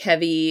tech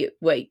heavy.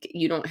 Like,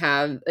 you don't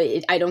have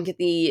I don't get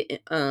the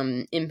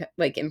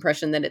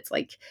impression that it's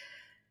like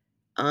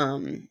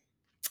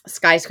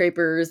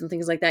skyscrapers and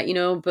things like that,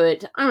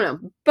 but I don't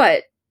know.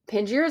 But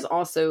Pangaea is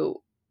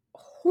also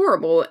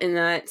horrible in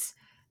that,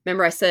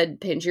 remember I said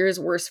Pangaea is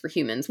worse for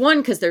humans. One,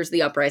 because there's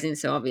the uprising,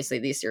 so obviously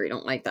the Asteri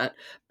don't like that.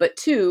 But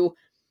two,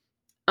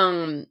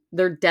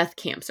 their death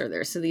camps are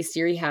there. So the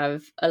Asteri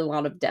have a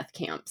lot of death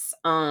camps.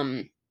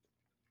 And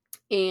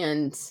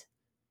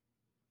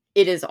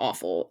it is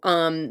awful.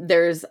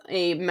 There's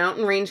a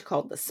mountain range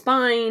called the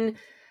Spine.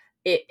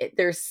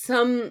 There's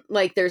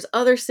there's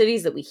other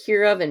cities that we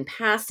hear of in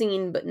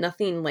passing, but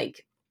nothing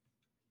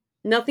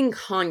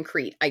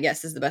concrete, I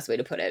guess is the best way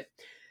to put it.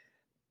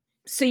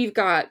 So you've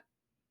got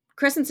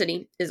Crescent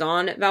City is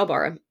on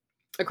Valbara,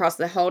 across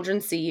the Haldron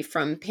Sea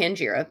from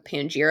Pangaea.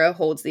 Pangaea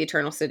holds the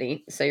Eternal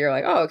City. So you're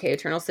like, oh, okay,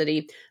 Eternal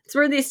City. It's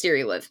where the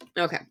Asteri live.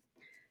 Okay.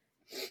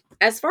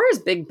 As far as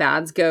big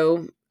bads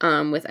go,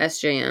 with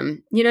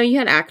SJM, you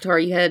had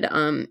Akatar, you had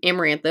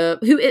Amarantha,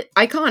 who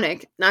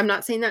iconic. I'm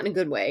not saying that in a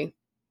good way.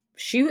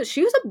 She was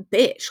a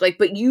bitch, like,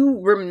 but you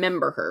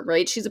remember her,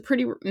 right? She's a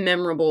pretty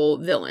memorable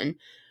villain.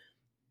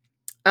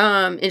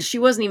 And she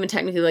wasn't even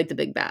technically, like, the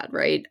big bad,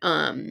 right?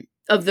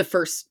 Of the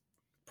first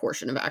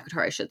portion of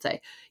Akatar, I should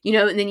say.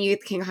 And then you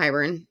get the King of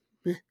Hybern,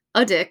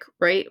 a dick,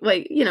 right?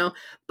 Like,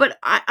 but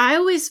I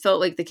always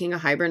felt like the King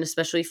of Hybern,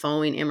 especially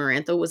following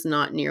Amarantha, was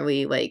not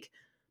nearly, like,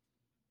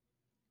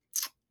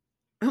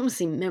 I don't want to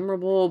say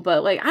memorable,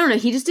 but, like, I don't know,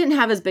 he just didn't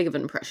have as big of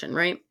an impression,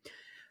 right?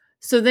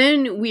 So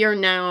then we are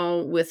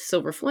now with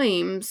Silver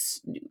Flames.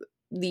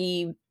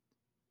 The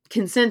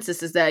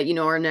consensus is that,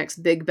 our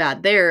next big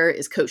bad there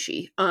is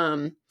Koshi.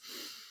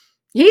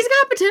 He's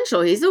got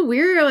potential. He's a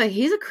weird,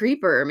 he's a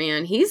creeper,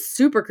 man. He's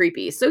super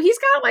creepy. So he's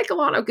got like a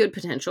lot of good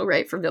potential,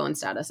 right, for villain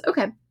status.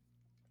 Okay.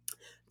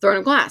 Throne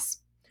of Glass.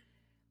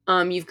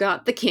 You've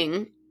got the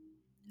king.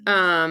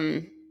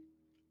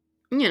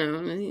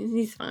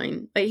 He's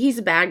fine. Like, he's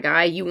a bad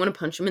guy. You want to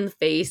punch him in the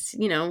face.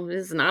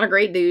 He's not a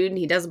great dude.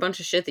 He does a bunch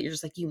of shit that you're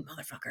just like, you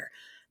motherfucker.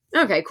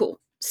 Okay,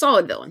 cool.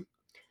 Solid villain.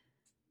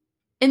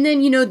 And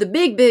then, the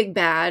big, big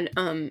bad,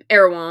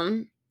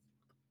 Erewhon.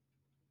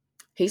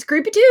 He's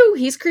creepy too.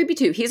 He's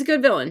a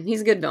good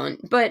villain.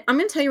 But I'm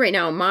going to tell you right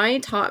now, my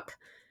top,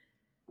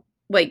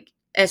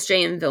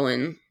 SJM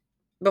villain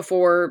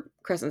before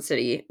Crescent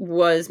City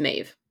was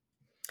Maeve.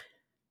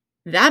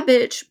 That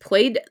bitch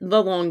played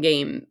the long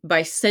game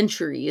by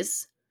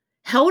centuries,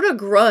 held a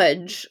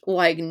grudge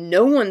like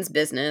no one's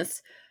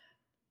business,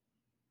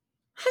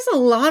 has a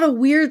lot of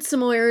weird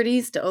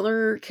similarities to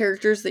other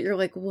characters that you're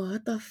like,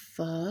 what the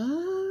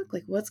fuck?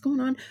 Like, what's going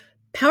on?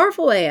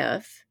 Powerful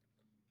AF.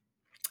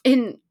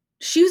 And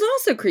she was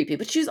also creepy,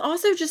 but she was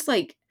also just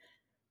like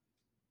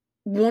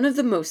one of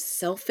the most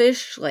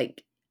selfish,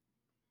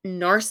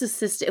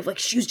 narcissistic,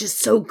 she was just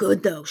so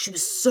good though. She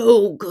was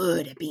so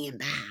good at being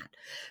bad.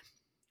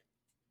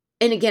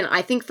 And again,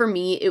 I think for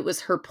me, it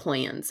was her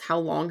plans. How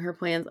long her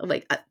plans,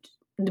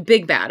 the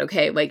big bad,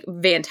 okay?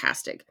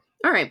 Fantastic.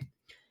 All right.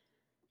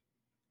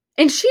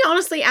 And she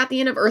honestly, at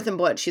the end of Earth and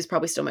Blood, she's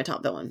probably still my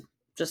top villain.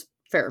 Just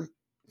fair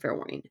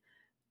warning.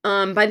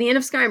 By the end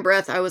of Sky and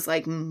Breath, I was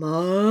like,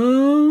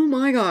 oh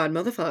my god,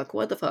 motherfuck,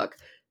 what the fuck?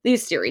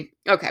 These theory.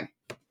 Okay.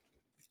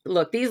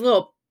 Look, these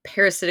little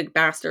parasitic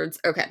bastards.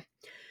 Okay.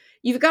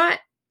 You've got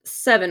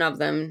 7 of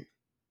them.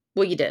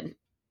 Well, you did.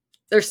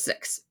 There's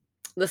 6.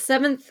 The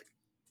 7th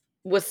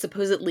was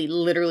supposedly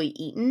literally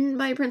eaten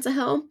by Prince of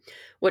Hell,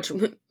 which,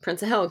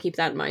 Prince of Hell, keep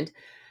that in mind.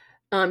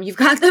 You've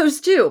got those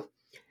too.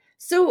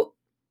 So,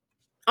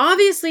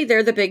 obviously,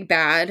 they're the big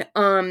bad.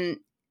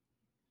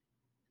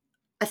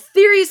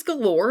 Theories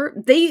galore.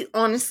 They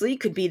honestly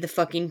could be the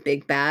fucking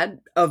big bad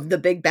of the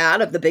big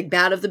bad of the big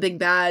bad of the big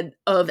bad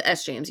of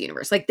SJM's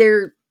universe.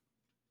 They're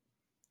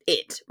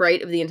it,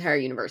 right? Of the entire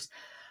universe.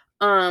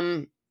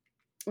 And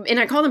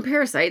I call them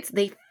parasites.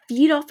 They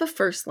feed off of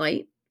first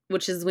light,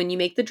 which is when you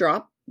make the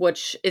drop,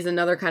 which is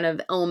another kind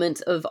of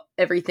element of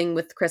everything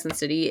with Crescent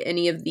City.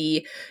 Any of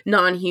the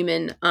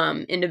non-human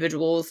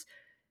individuals,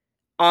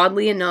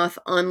 oddly enough,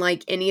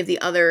 unlike any of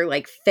the other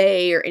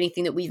Fae or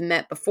anything that we've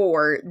met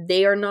before,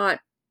 they are not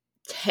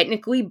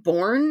technically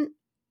born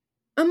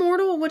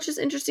immortal, which is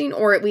interesting,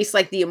 or at least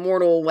the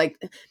immortal,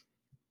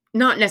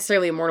 not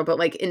necessarily immortal,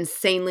 but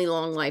insanely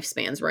long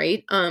lifespans,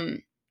 right?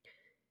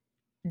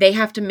 They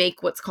have to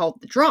make what's called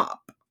the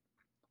drop.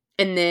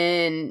 And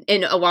then,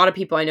 and a lot of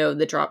people I know,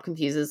 the drop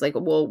confuses,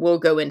 we'll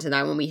go into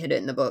that when we hit it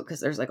in the book, because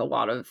there's a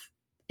lot of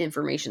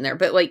information there.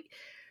 But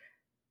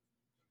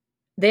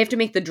they have to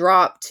make the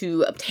drop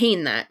to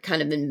obtain that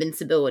kind of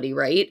invincibility,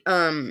 right?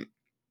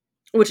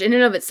 Which in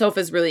and of itself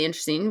is really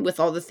interesting, with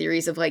all the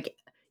theories of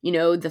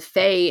the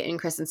Fae in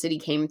Crescent City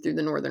came through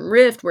the Northern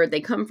Rift. Where'd they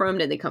come from?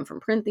 Did they come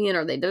from Prythian?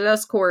 Are they the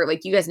Dust Court?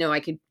 You guys know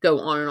I could go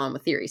on and on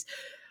with theories.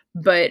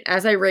 But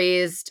as I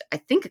raised, I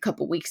think a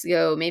couple weeks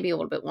ago, maybe a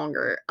little bit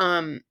longer,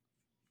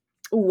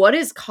 what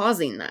is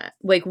causing that?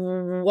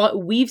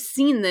 What we've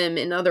seen them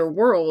in other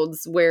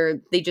worlds where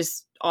they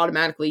just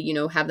automatically,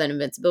 have that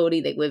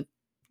invincibility. They live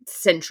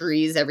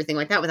centuries, everything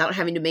like that, without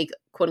having to make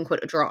quote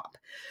unquote a drop.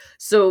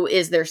 So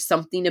is there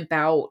something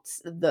about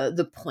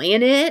the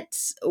planet,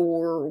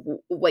 or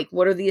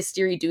what are the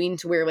Asteri doing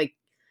to where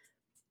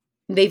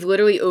they've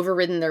literally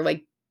overridden their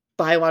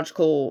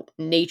biological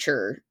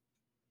nature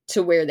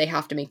to where they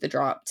have to make the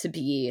drop to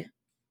be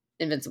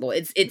invincible?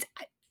 It's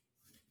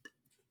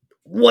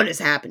what is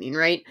happening,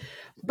 right?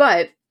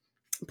 But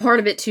part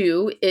of it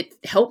too, it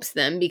helps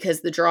them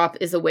because the drop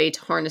is a way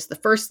to harness the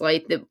first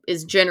light that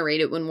is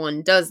generated when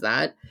one does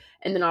that.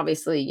 And then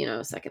obviously,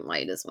 second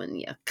light is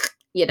when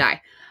you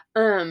die.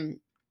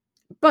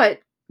 But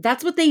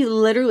that's what they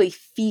literally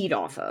feed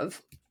off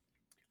of.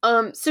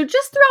 So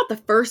just throughout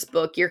the first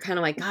book, you're kind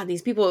of like, God,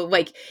 these people,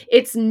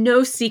 it's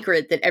no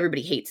secret that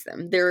everybody hates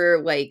them.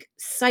 They're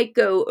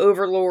psycho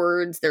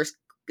overlords.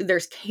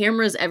 There's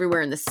cameras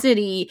everywhere in the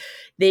city.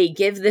 They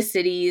give the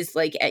cities,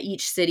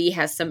 each city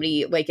has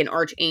somebody an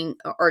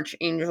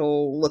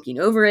archangel looking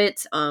over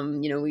it.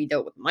 We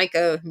dealt with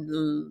Micah,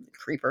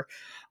 creeper.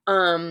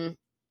 And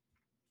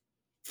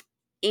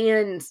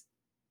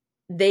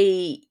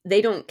they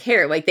don't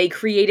care. They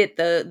created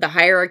the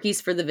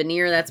hierarchies for the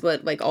veneer. That's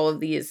what all of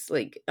these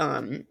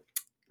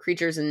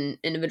creatures and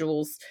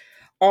individuals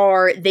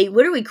are. They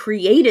literally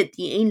created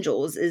the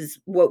angels, is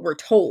what we're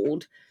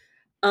told.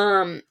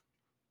 But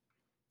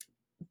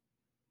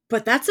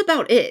that's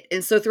about it.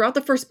 And so throughout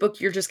the first book,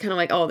 you're just kind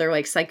of oh,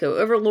 they're psycho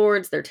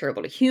overlords. They're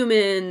terrible to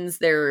humans.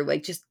 They're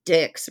just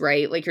dicks,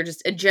 right? You're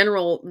just a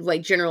general,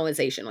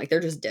 generalization. They're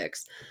just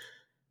dicks.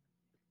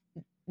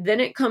 Then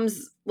it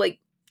comes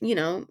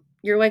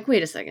you're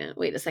wait a second.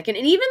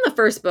 And even the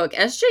first book,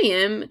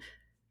 SJM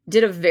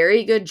did a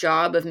very good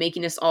job of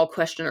making us all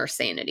question our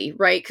sanity,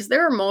 right? Because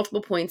there are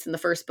multiple points in the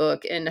first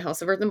book in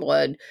House of Earth and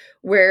Blood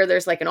where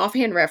there's like an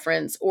offhand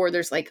reference, or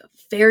there's like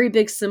very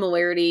big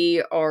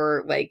similarity,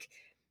 or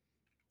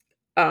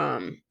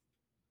um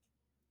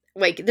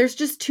like there's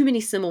just too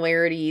many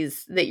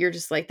similarities that you're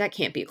just like, that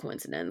can't be a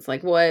coincidence.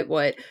 Like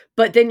what?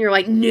 But then you're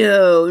like,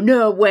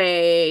 no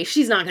way.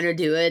 She's not gonna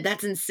do it.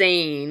 That's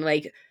insane.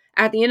 Like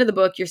at the end of the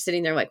book, you're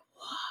sitting there like,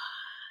 what?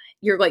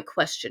 You're like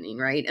questioning,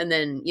 right? And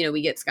then,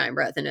 we get Sky and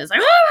Breath and it's like,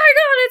 oh my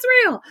god, it's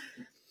real.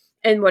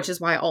 And which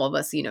is why all of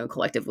us,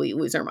 collectively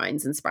lose our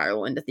minds and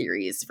spiral into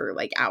theories for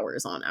like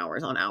hours on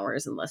hours on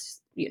hours,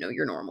 unless,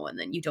 you're normal, and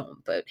then you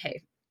don't. But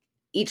hey,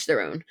 each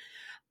their own.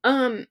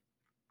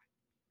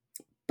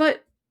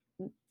 But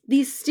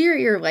these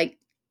theory are like,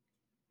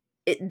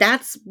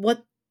 that's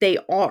what they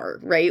are,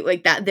 right?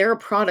 Like that, they're a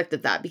product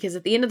of that, because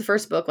at the end of the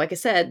first book, like I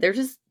said, they're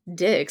just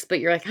dicks, but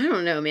you're like, I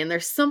don't know, man,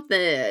 there's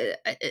something,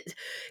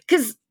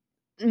 because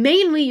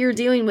mainly you're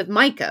dealing with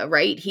Micah,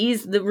 right?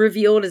 He's the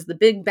revealed as the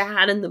big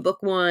bad in the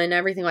book one,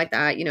 everything like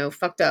that,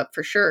 fucked up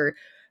for sure.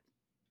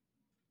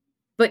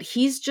 But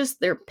he's just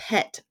their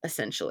pet,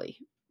 essentially,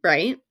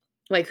 right?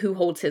 Like, who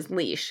holds his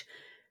leash.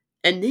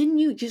 And then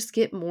you just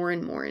get more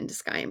and more into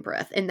Sky and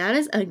Breath. And that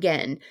is,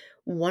 again,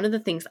 one of the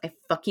things I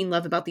fucking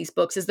love about these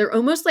books is they're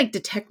almost like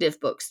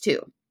detective books,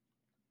 too.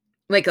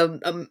 Like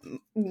a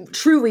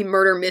truly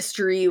murder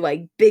mystery,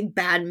 like big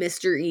bad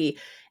mystery.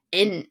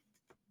 And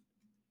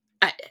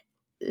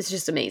it's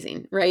just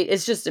amazing, right?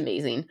 It's just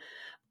amazing.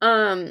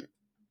 But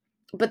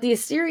the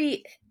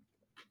Asteri,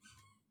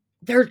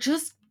 they're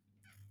just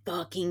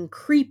fucking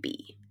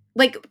creepy.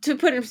 Like, to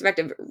put it in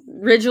perspective,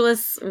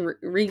 Regalis,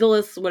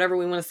 whatever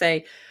we want to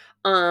say,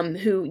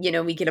 who,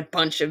 we get a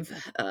bunch of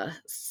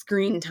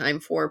screen time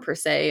for, per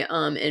se,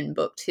 in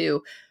book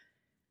 2.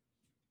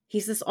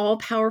 He's this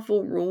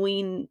all-powerful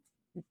ruling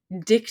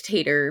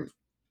dictator,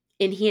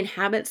 and he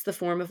inhabits the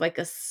form of like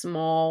a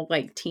small,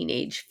 like,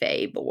 teenage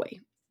fae boy.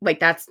 Like,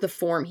 that's the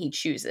form he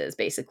chooses,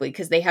 basically,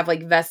 because they have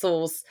like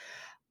vessels.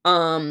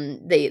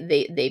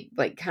 They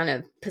like kind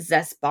of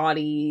possess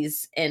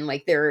bodies, and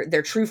like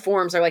their true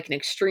forms are like an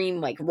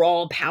extreme, like,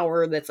 raw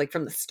power that's like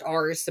from the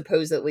stars,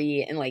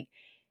 supposedly, and like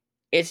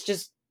it's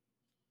just,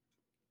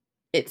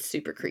 it's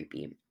super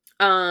creepy.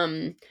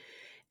 And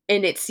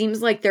it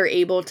seems like they're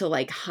able to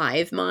like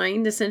hive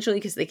mind, essentially,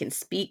 because they can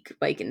speak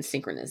like in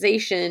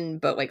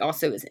synchronization, but like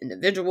also as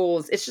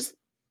individuals. It's just,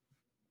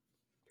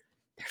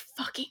 they're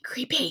fucking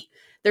creepy.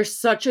 They're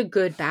such a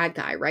good bad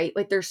guy, right?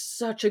 Like, they're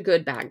such a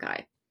good bad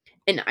guy.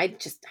 And I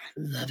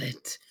love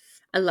it.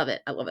 I love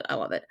it. I love it. I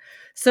love it.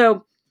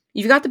 So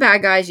you've got the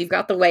bad guys, you've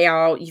got the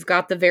layout, you've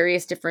got the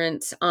various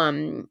different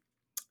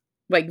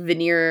like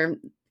veneer.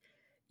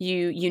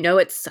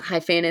 It's high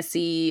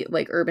fantasy,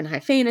 like urban high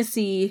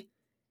fantasy.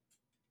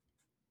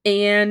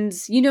 And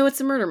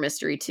it's a murder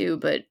mystery too,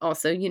 but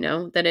also,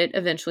 that it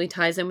eventually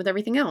ties in with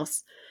everything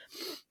else.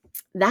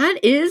 That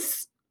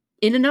is,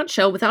 in a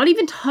nutshell, without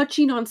even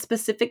touching on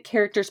specific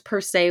characters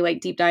per se,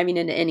 like deep diving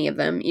into any of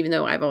them, even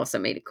though I've also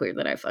made it clear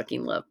that I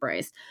fucking love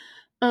Bryce.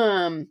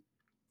 That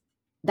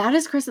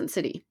is Crescent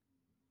City.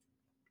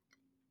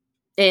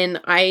 And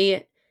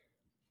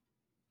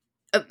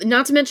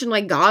not to mention,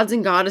 like, gods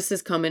and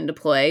goddesses come into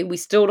play. We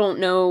still don't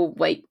know,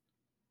 like,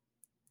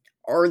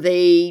 are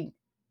they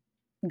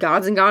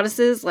gods and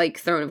goddesses like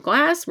Throne of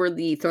Glass? Were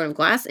the Throne of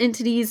Glass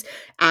entities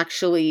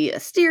actually a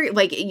stereo?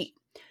 Like,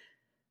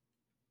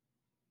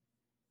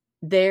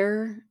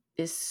 there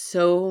is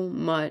so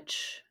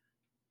much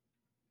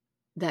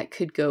that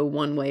could go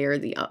one way or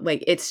the other.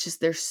 Like, it's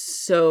just, there's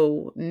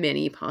so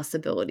many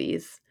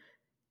possibilities.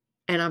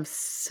 And I'm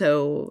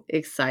so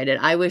excited.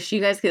 I wish you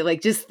guys could,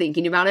 like, just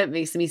thinking about it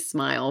makes me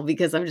smile,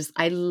 because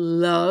I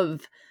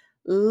love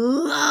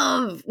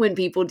when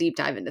people deep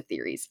dive into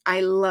theories.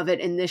 I love it.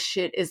 And this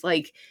shit is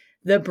like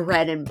the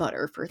bread and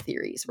butter for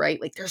theories,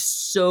 right? Like, there's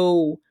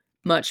so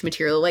much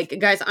material. Like,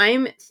 guys,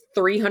 I'm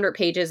 300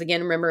 pages.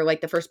 Again, remember, like,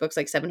 the first book's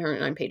like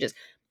 709 pages.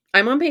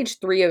 I'm on page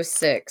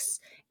 306.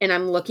 And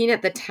I'm looking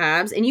at the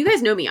tabs, and you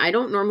guys know me. I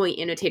don't normally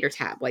annotate or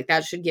tab. Like,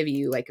 that should give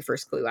you like a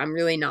first clue. I'm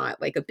really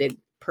not like a big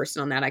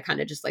person on that. I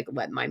kind of just like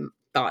let my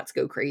thoughts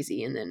go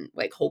crazy and then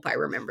like hope I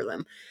remember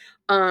them.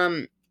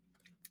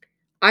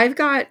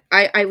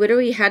 I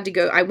literally had to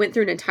go, I went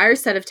through an entire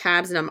set of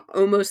tabs, and I'm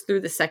almost through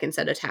the second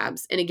set of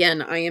tabs. And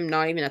again, I am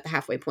not even at the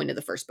halfway point of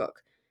the first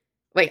book.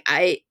 Like,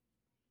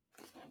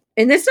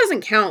 and this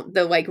doesn't count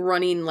the like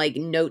running like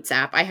notes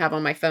app I have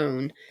on my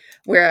phone,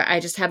 where I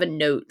just have a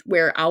note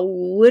where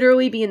I'll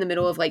literally be in the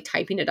middle of like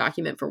typing a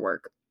document for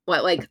work.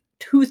 Like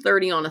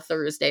 2:30 on a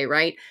Thursday,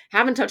 right?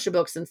 Haven't touched a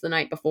book since the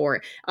night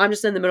before. I'm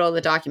just in the middle of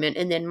the document,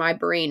 and then my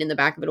brain in the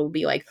back of it will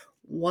be like,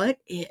 what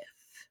if?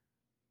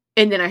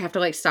 And then I have to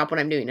like stop what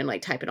I'm doing and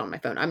like type it on my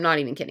phone. I'm not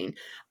even kidding.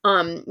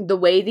 The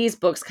way these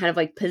books kind of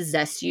like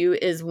possess you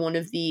is one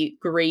of the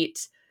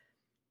great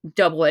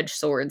double-edged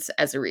swords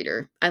as a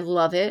reader. I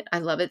love it. I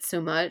love it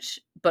so much.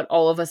 But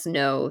all of us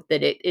know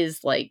that it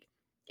is like,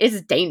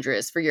 it's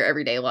dangerous for your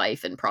everyday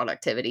life and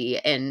productivity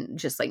and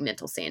just like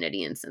mental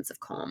sanity and sense of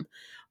calm.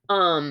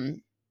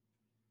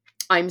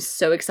 I'm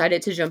so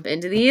excited to jump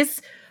into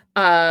these.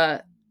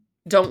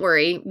 Don't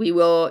worry,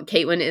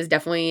 Caitlin is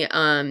definitely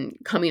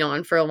coming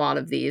on for a lot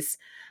of these.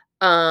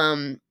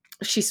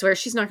 She swears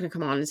she's not going to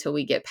come on until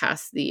we get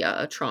past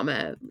the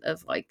trauma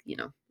of like,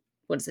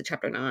 what is it,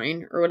 chapter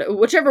 9 or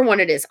whichever one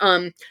it is.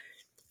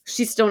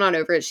 She's still not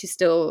over it. She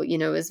still,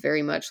 is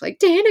very much like,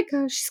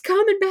 Danica, she's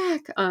coming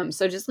back.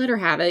 So just let her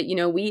have it.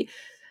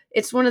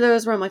 It's one of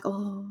those where I'm like,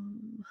 oh,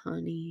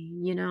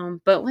 honey,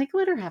 but like,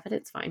 let her have it.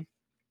 It's fine.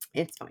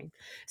 It's fine.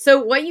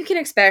 So what you can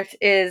expect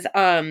is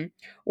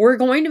we're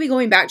going to be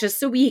going back just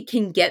so we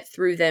can get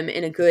through them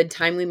in a good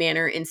timely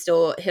manner and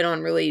still hit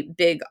on really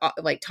big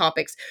like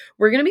topics.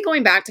 We're going to be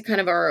going back to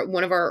kind of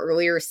one of our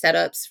earlier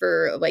setups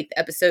for like the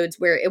episodes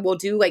where it will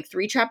do like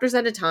 3 chapters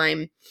at a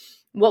time.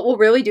 What we'll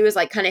really do is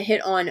like kind of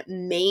hit on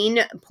main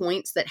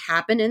points that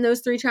happen in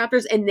those 3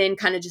 chapters and then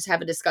kind of just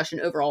have a discussion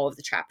over all of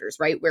the chapters,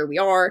 right? Where we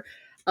are.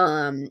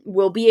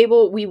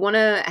 We want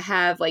to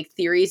have like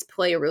theories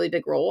play a really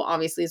big role,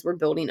 obviously, as we're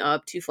building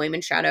up to Flame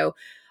and Shadow.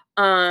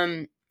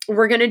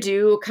 We're going to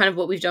do kind of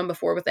what we've done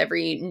before with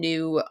every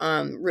new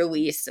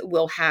release.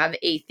 We'll have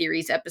a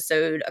theories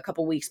episode a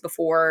couple weeks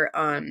before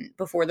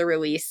the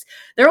release.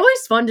 They're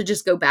always fun to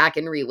just go back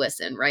and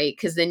re-listen, right?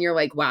 Because then you're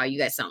like, wow, you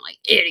guys sound like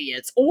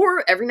idiots.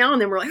 Or every now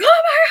and then we're like,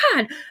 oh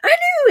my God, I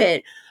knew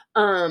it.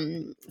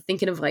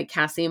 Thinking of like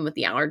Cassian with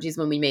the allergies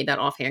when we made that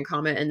offhand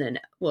comment, and then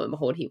lo and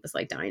behold, he was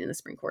like dying in the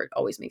spring court.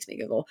 Always makes me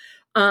giggle.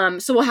 So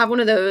we'll have one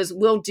of those.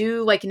 We'll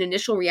do like an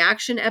initial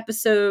reaction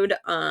episode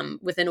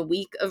within a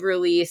week of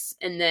release,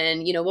 and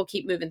then we'll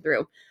keep moving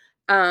through.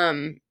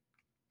 I'm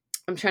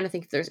trying to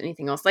think if there's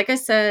anything else. Like I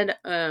said,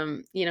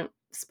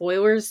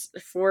 spoilers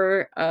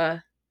for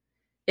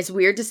it's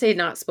weird to say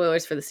not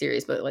spoilers for the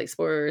series, but like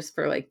spoilers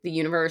for like the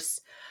universe.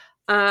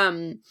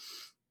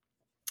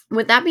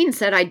 With that being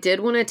said, I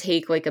did want to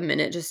take like a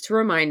minute just to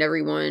remind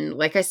everyone,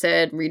 like I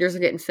said, readers are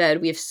getting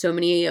fed. We have so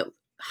many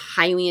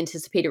highly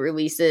anticipated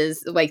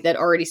releases like that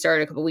already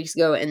started a couple weeks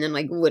ago and then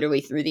like literally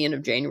through the end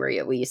of January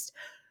at least.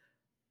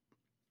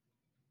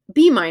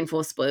 Be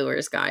mindful of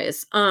spoilers,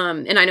 guys.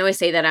 And I know I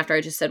say that after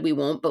I just said we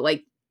won't, but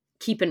like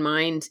keep in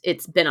mind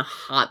it's been a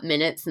hot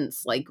minute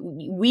since like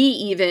we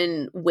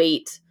even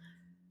wait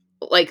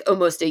like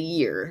almost a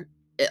year.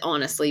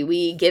 Honestly,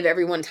 we give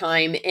everyone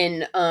time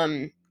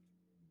and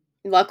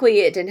luckily,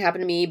 it didn't happen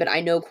to me, but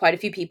I know quite a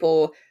few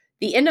people.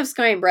 The end of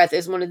Sky and Breath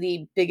is one of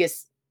the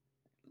biggest,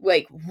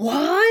 like,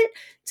 what?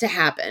 To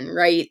happen,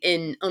 right?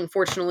 And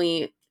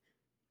unfortunately,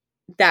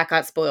 that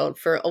got spoiled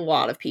for a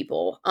lot of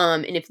people.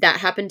 And if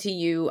that happened to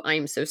you,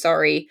 I'm so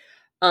sorry.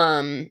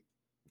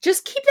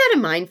 Just keep that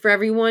in mind for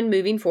everyone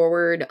moving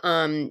forward.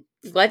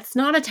 Let's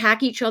not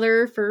attack each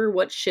other for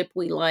what ship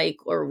we like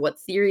or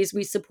what theories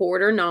we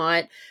support or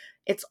not.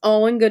 It's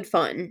all in good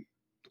fun.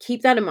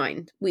 Keep that in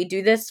mind. We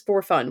do this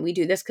for fun. We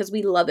do this because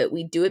we love it.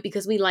 We do it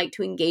because we like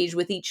to engage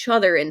with each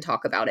other and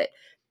talk about it.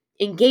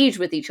 Engage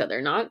with each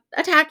other, not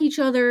attack each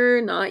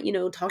other, not,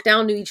 talk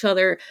down to each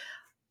other.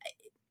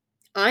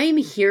 I'm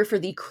here for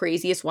the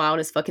craziest,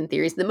 wildest fucking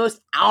theories, the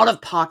most out of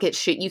pocket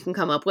shit you can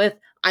come up with.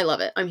 I love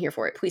it. I'm here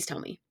for it. Please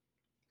tell me.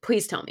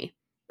 Please tell me.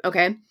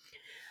 Okay?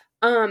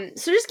 So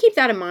just keep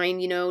that in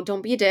mind,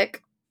 don't be a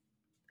dick.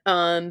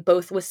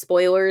 Both with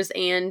spoilers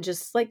and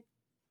just like,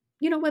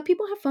 let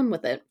people have fun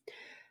with it.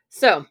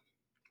 So,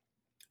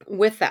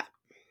 with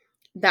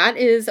that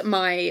is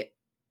my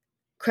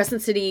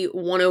Crescent City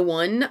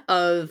 101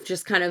 of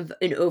just kind of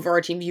an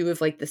overarching view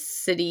of like the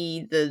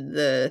city,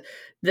 the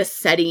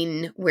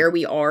setting where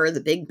we are,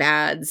 the big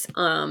bads.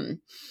 I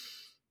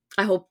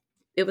hope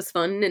it was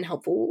fun and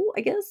helpful,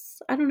 I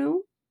guess. I don't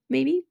know.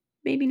 Maybe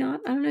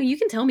not. I don't know. You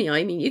can tell me.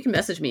 I mean, you can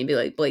message me and be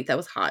like, Blake, that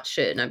was hot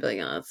shit. And I'd be like,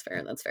 oh, that's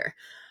fair.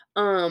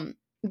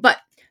 But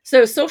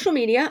so social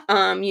media,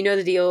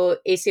 the deal,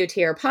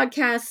 ACOTR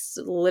podcasts,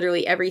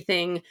 literally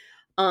everything.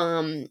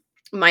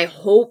 My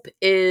hope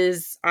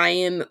is I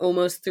am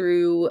almost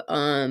through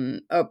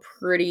a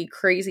pretty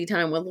crazy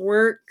time with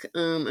work.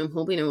 I'm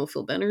hoping I will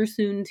feel better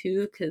soon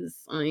too, because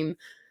I'm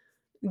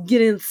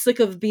getting sick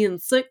of being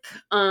sick.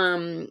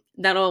 That'll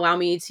allow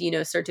me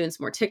to, start doing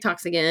some more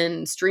TikToks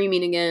again,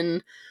 streaming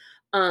again.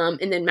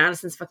 And then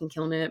Madison's fucking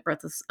killing it.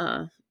 Breathless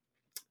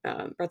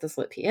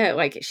Lip. Yeah,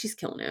 like she's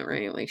killing it,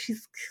 right? Like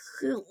she's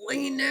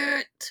killing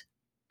it.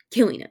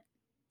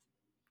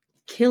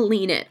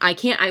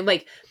 I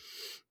like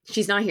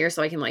she's not here,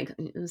 so I can like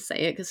say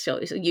it because she'll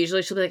be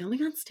like, "Oh my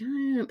god,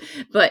 stop!"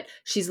 But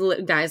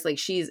guys, like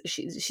she's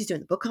doing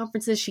the book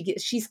conferences.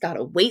 She's got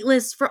a wait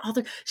list for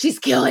author. She's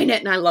killing it,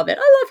 and I love it.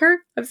 I love her.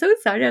 I'm so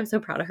excited. I'm so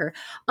proud of her.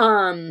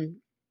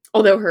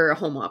 Although her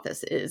home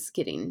office is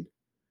getting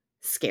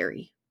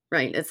scary,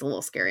 right? It's a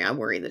little scary. I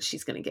worry that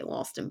she's going to get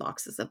lost in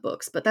boxes of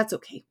books, but that's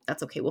okay.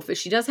 That's okay. Well,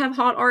 she does have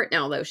hot art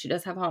now, though. She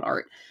does have hot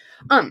art.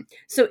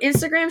 So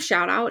Instagram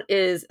shout out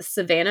is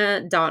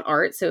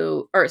savannah.art.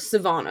 Or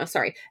Savannah,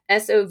 sorry.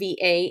 SOVANA.art.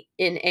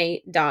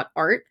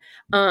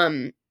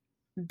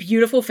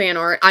 Beautiful fan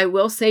art. I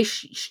will say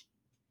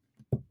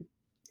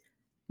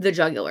the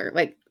jugular,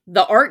 like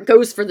the art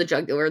goes for the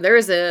jugular. There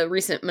is a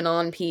recent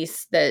Manon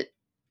piece that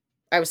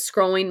I was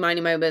scrolling,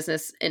 minding my own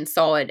business, and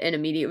saw it, and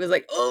immediately was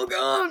like, oh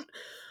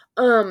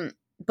god.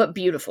 But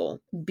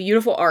beautiful,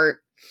 beautiful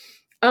art.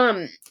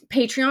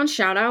 Patreon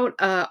shout out.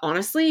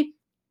 Honestly,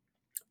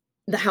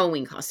 the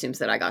Halloween costumes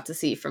that I got to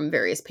see from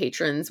various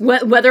patrons,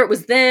 whether it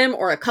was them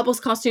or a couple's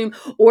costume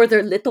or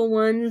their little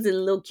ones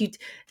and little cute.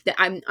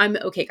 I'm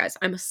okay, guys.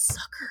 I'm a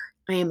sucker.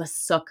 I am a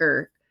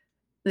sucker.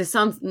 This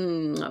sounds.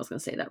 I was gonna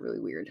say that really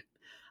weird.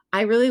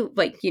 I really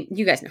like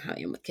you guys know how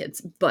I am with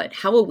kids, but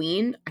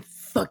Halloween, I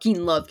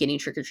fucking love getting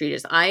trick or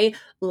treaters. I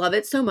love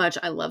it so much.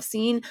 I love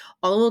seeing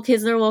all the little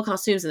kids in their little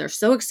costumes and they're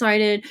so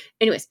excited.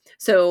 Anyways,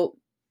 so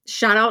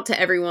shout out to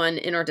everyone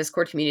in our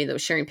Discord community that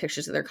was sharing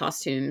pictures of their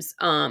costumes.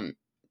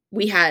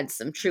 We had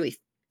some truly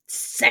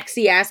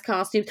sexy ass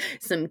costumes,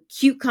 some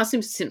cute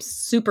costumes, some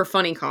super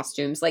funny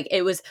costumes. Like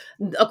it was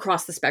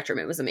across the spectrum.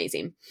 It was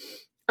amazing.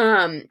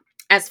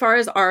 As far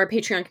as our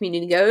Patreon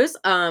community goes,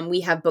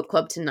 we have book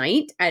club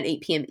tonight at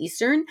 8 p.m.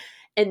 Eastern.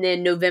 And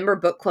then November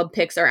book club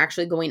picks are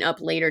actually going up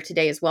later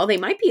today as well. They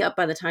might be up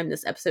by the time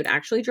this episode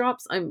actually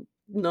drops. I'm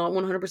not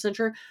 100%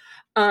 sure.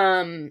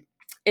 And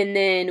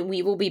then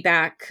we will be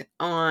back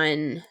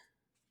on...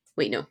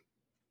 Wait, no.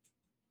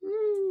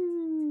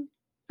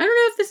 I don't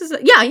know if this is... No.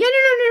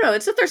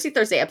 It's a Thirsty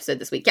Thursday episode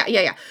this week.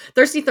 Yeah.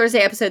 Thirsty Thursday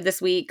episode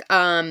this week.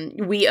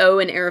 We owe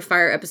an Air of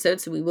Fire episode,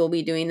 so we will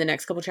be doing the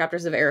next couple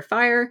chapters of Air of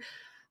Fire.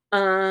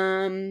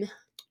 I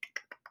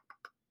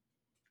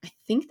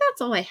think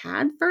that's all I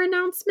had for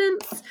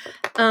announcements.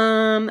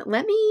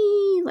 Let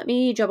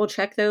me double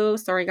check though.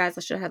 Sorry guys,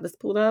 I should have had this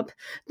pulled up.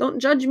 Don't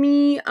judge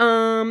me.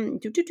 I'm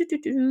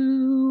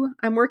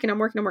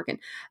working.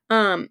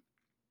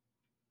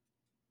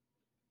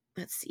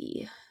 Let's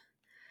see.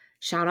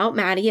 Shout out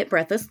Maddie at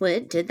Breathless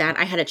Lit. Did that.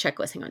 I had a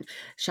checklist. Hang on.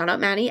 Shout out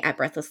Maddie at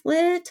Breathless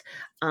Lit.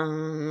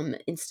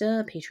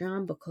 Insta,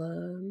 Patreon, book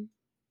club,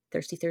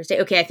 Thirsty Thursday.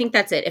 Okay, I think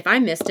that's it. If I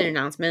missed an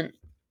announcement,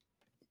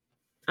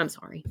 I'm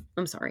sorry.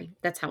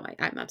 That's how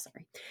I'm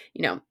sorry.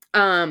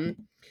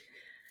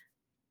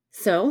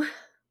 So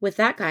with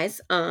that,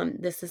 guys,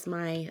 this is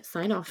my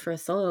sign off for a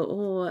solo.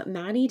 Oh,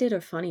 Maddie did a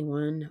funny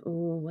one.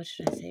 Oh, what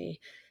should I say?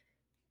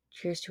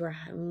 Cheers to our...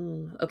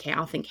 okay,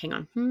 I'll think. Hang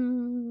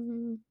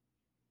on.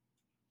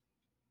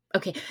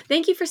 Okay,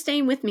 thank you for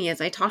staying with me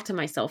as I talk to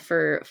myself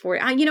for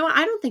you know what?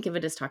 I don't think of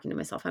it as talking to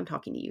myself. I'm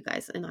talking to you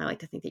guys, and I like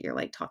to think that you're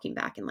like talking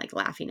back and like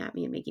laughing at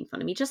me and making fun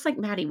of me, just like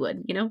Maddie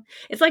would,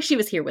 It's like she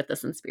was here with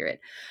us in spirit.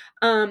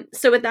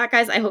 So with that,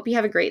 guys, I hope you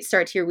have a great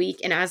start to your week,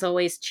 and as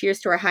always, cheers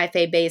to our high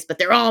fae base, but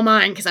they're all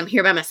mine because I'm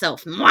here by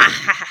myself. Mwah!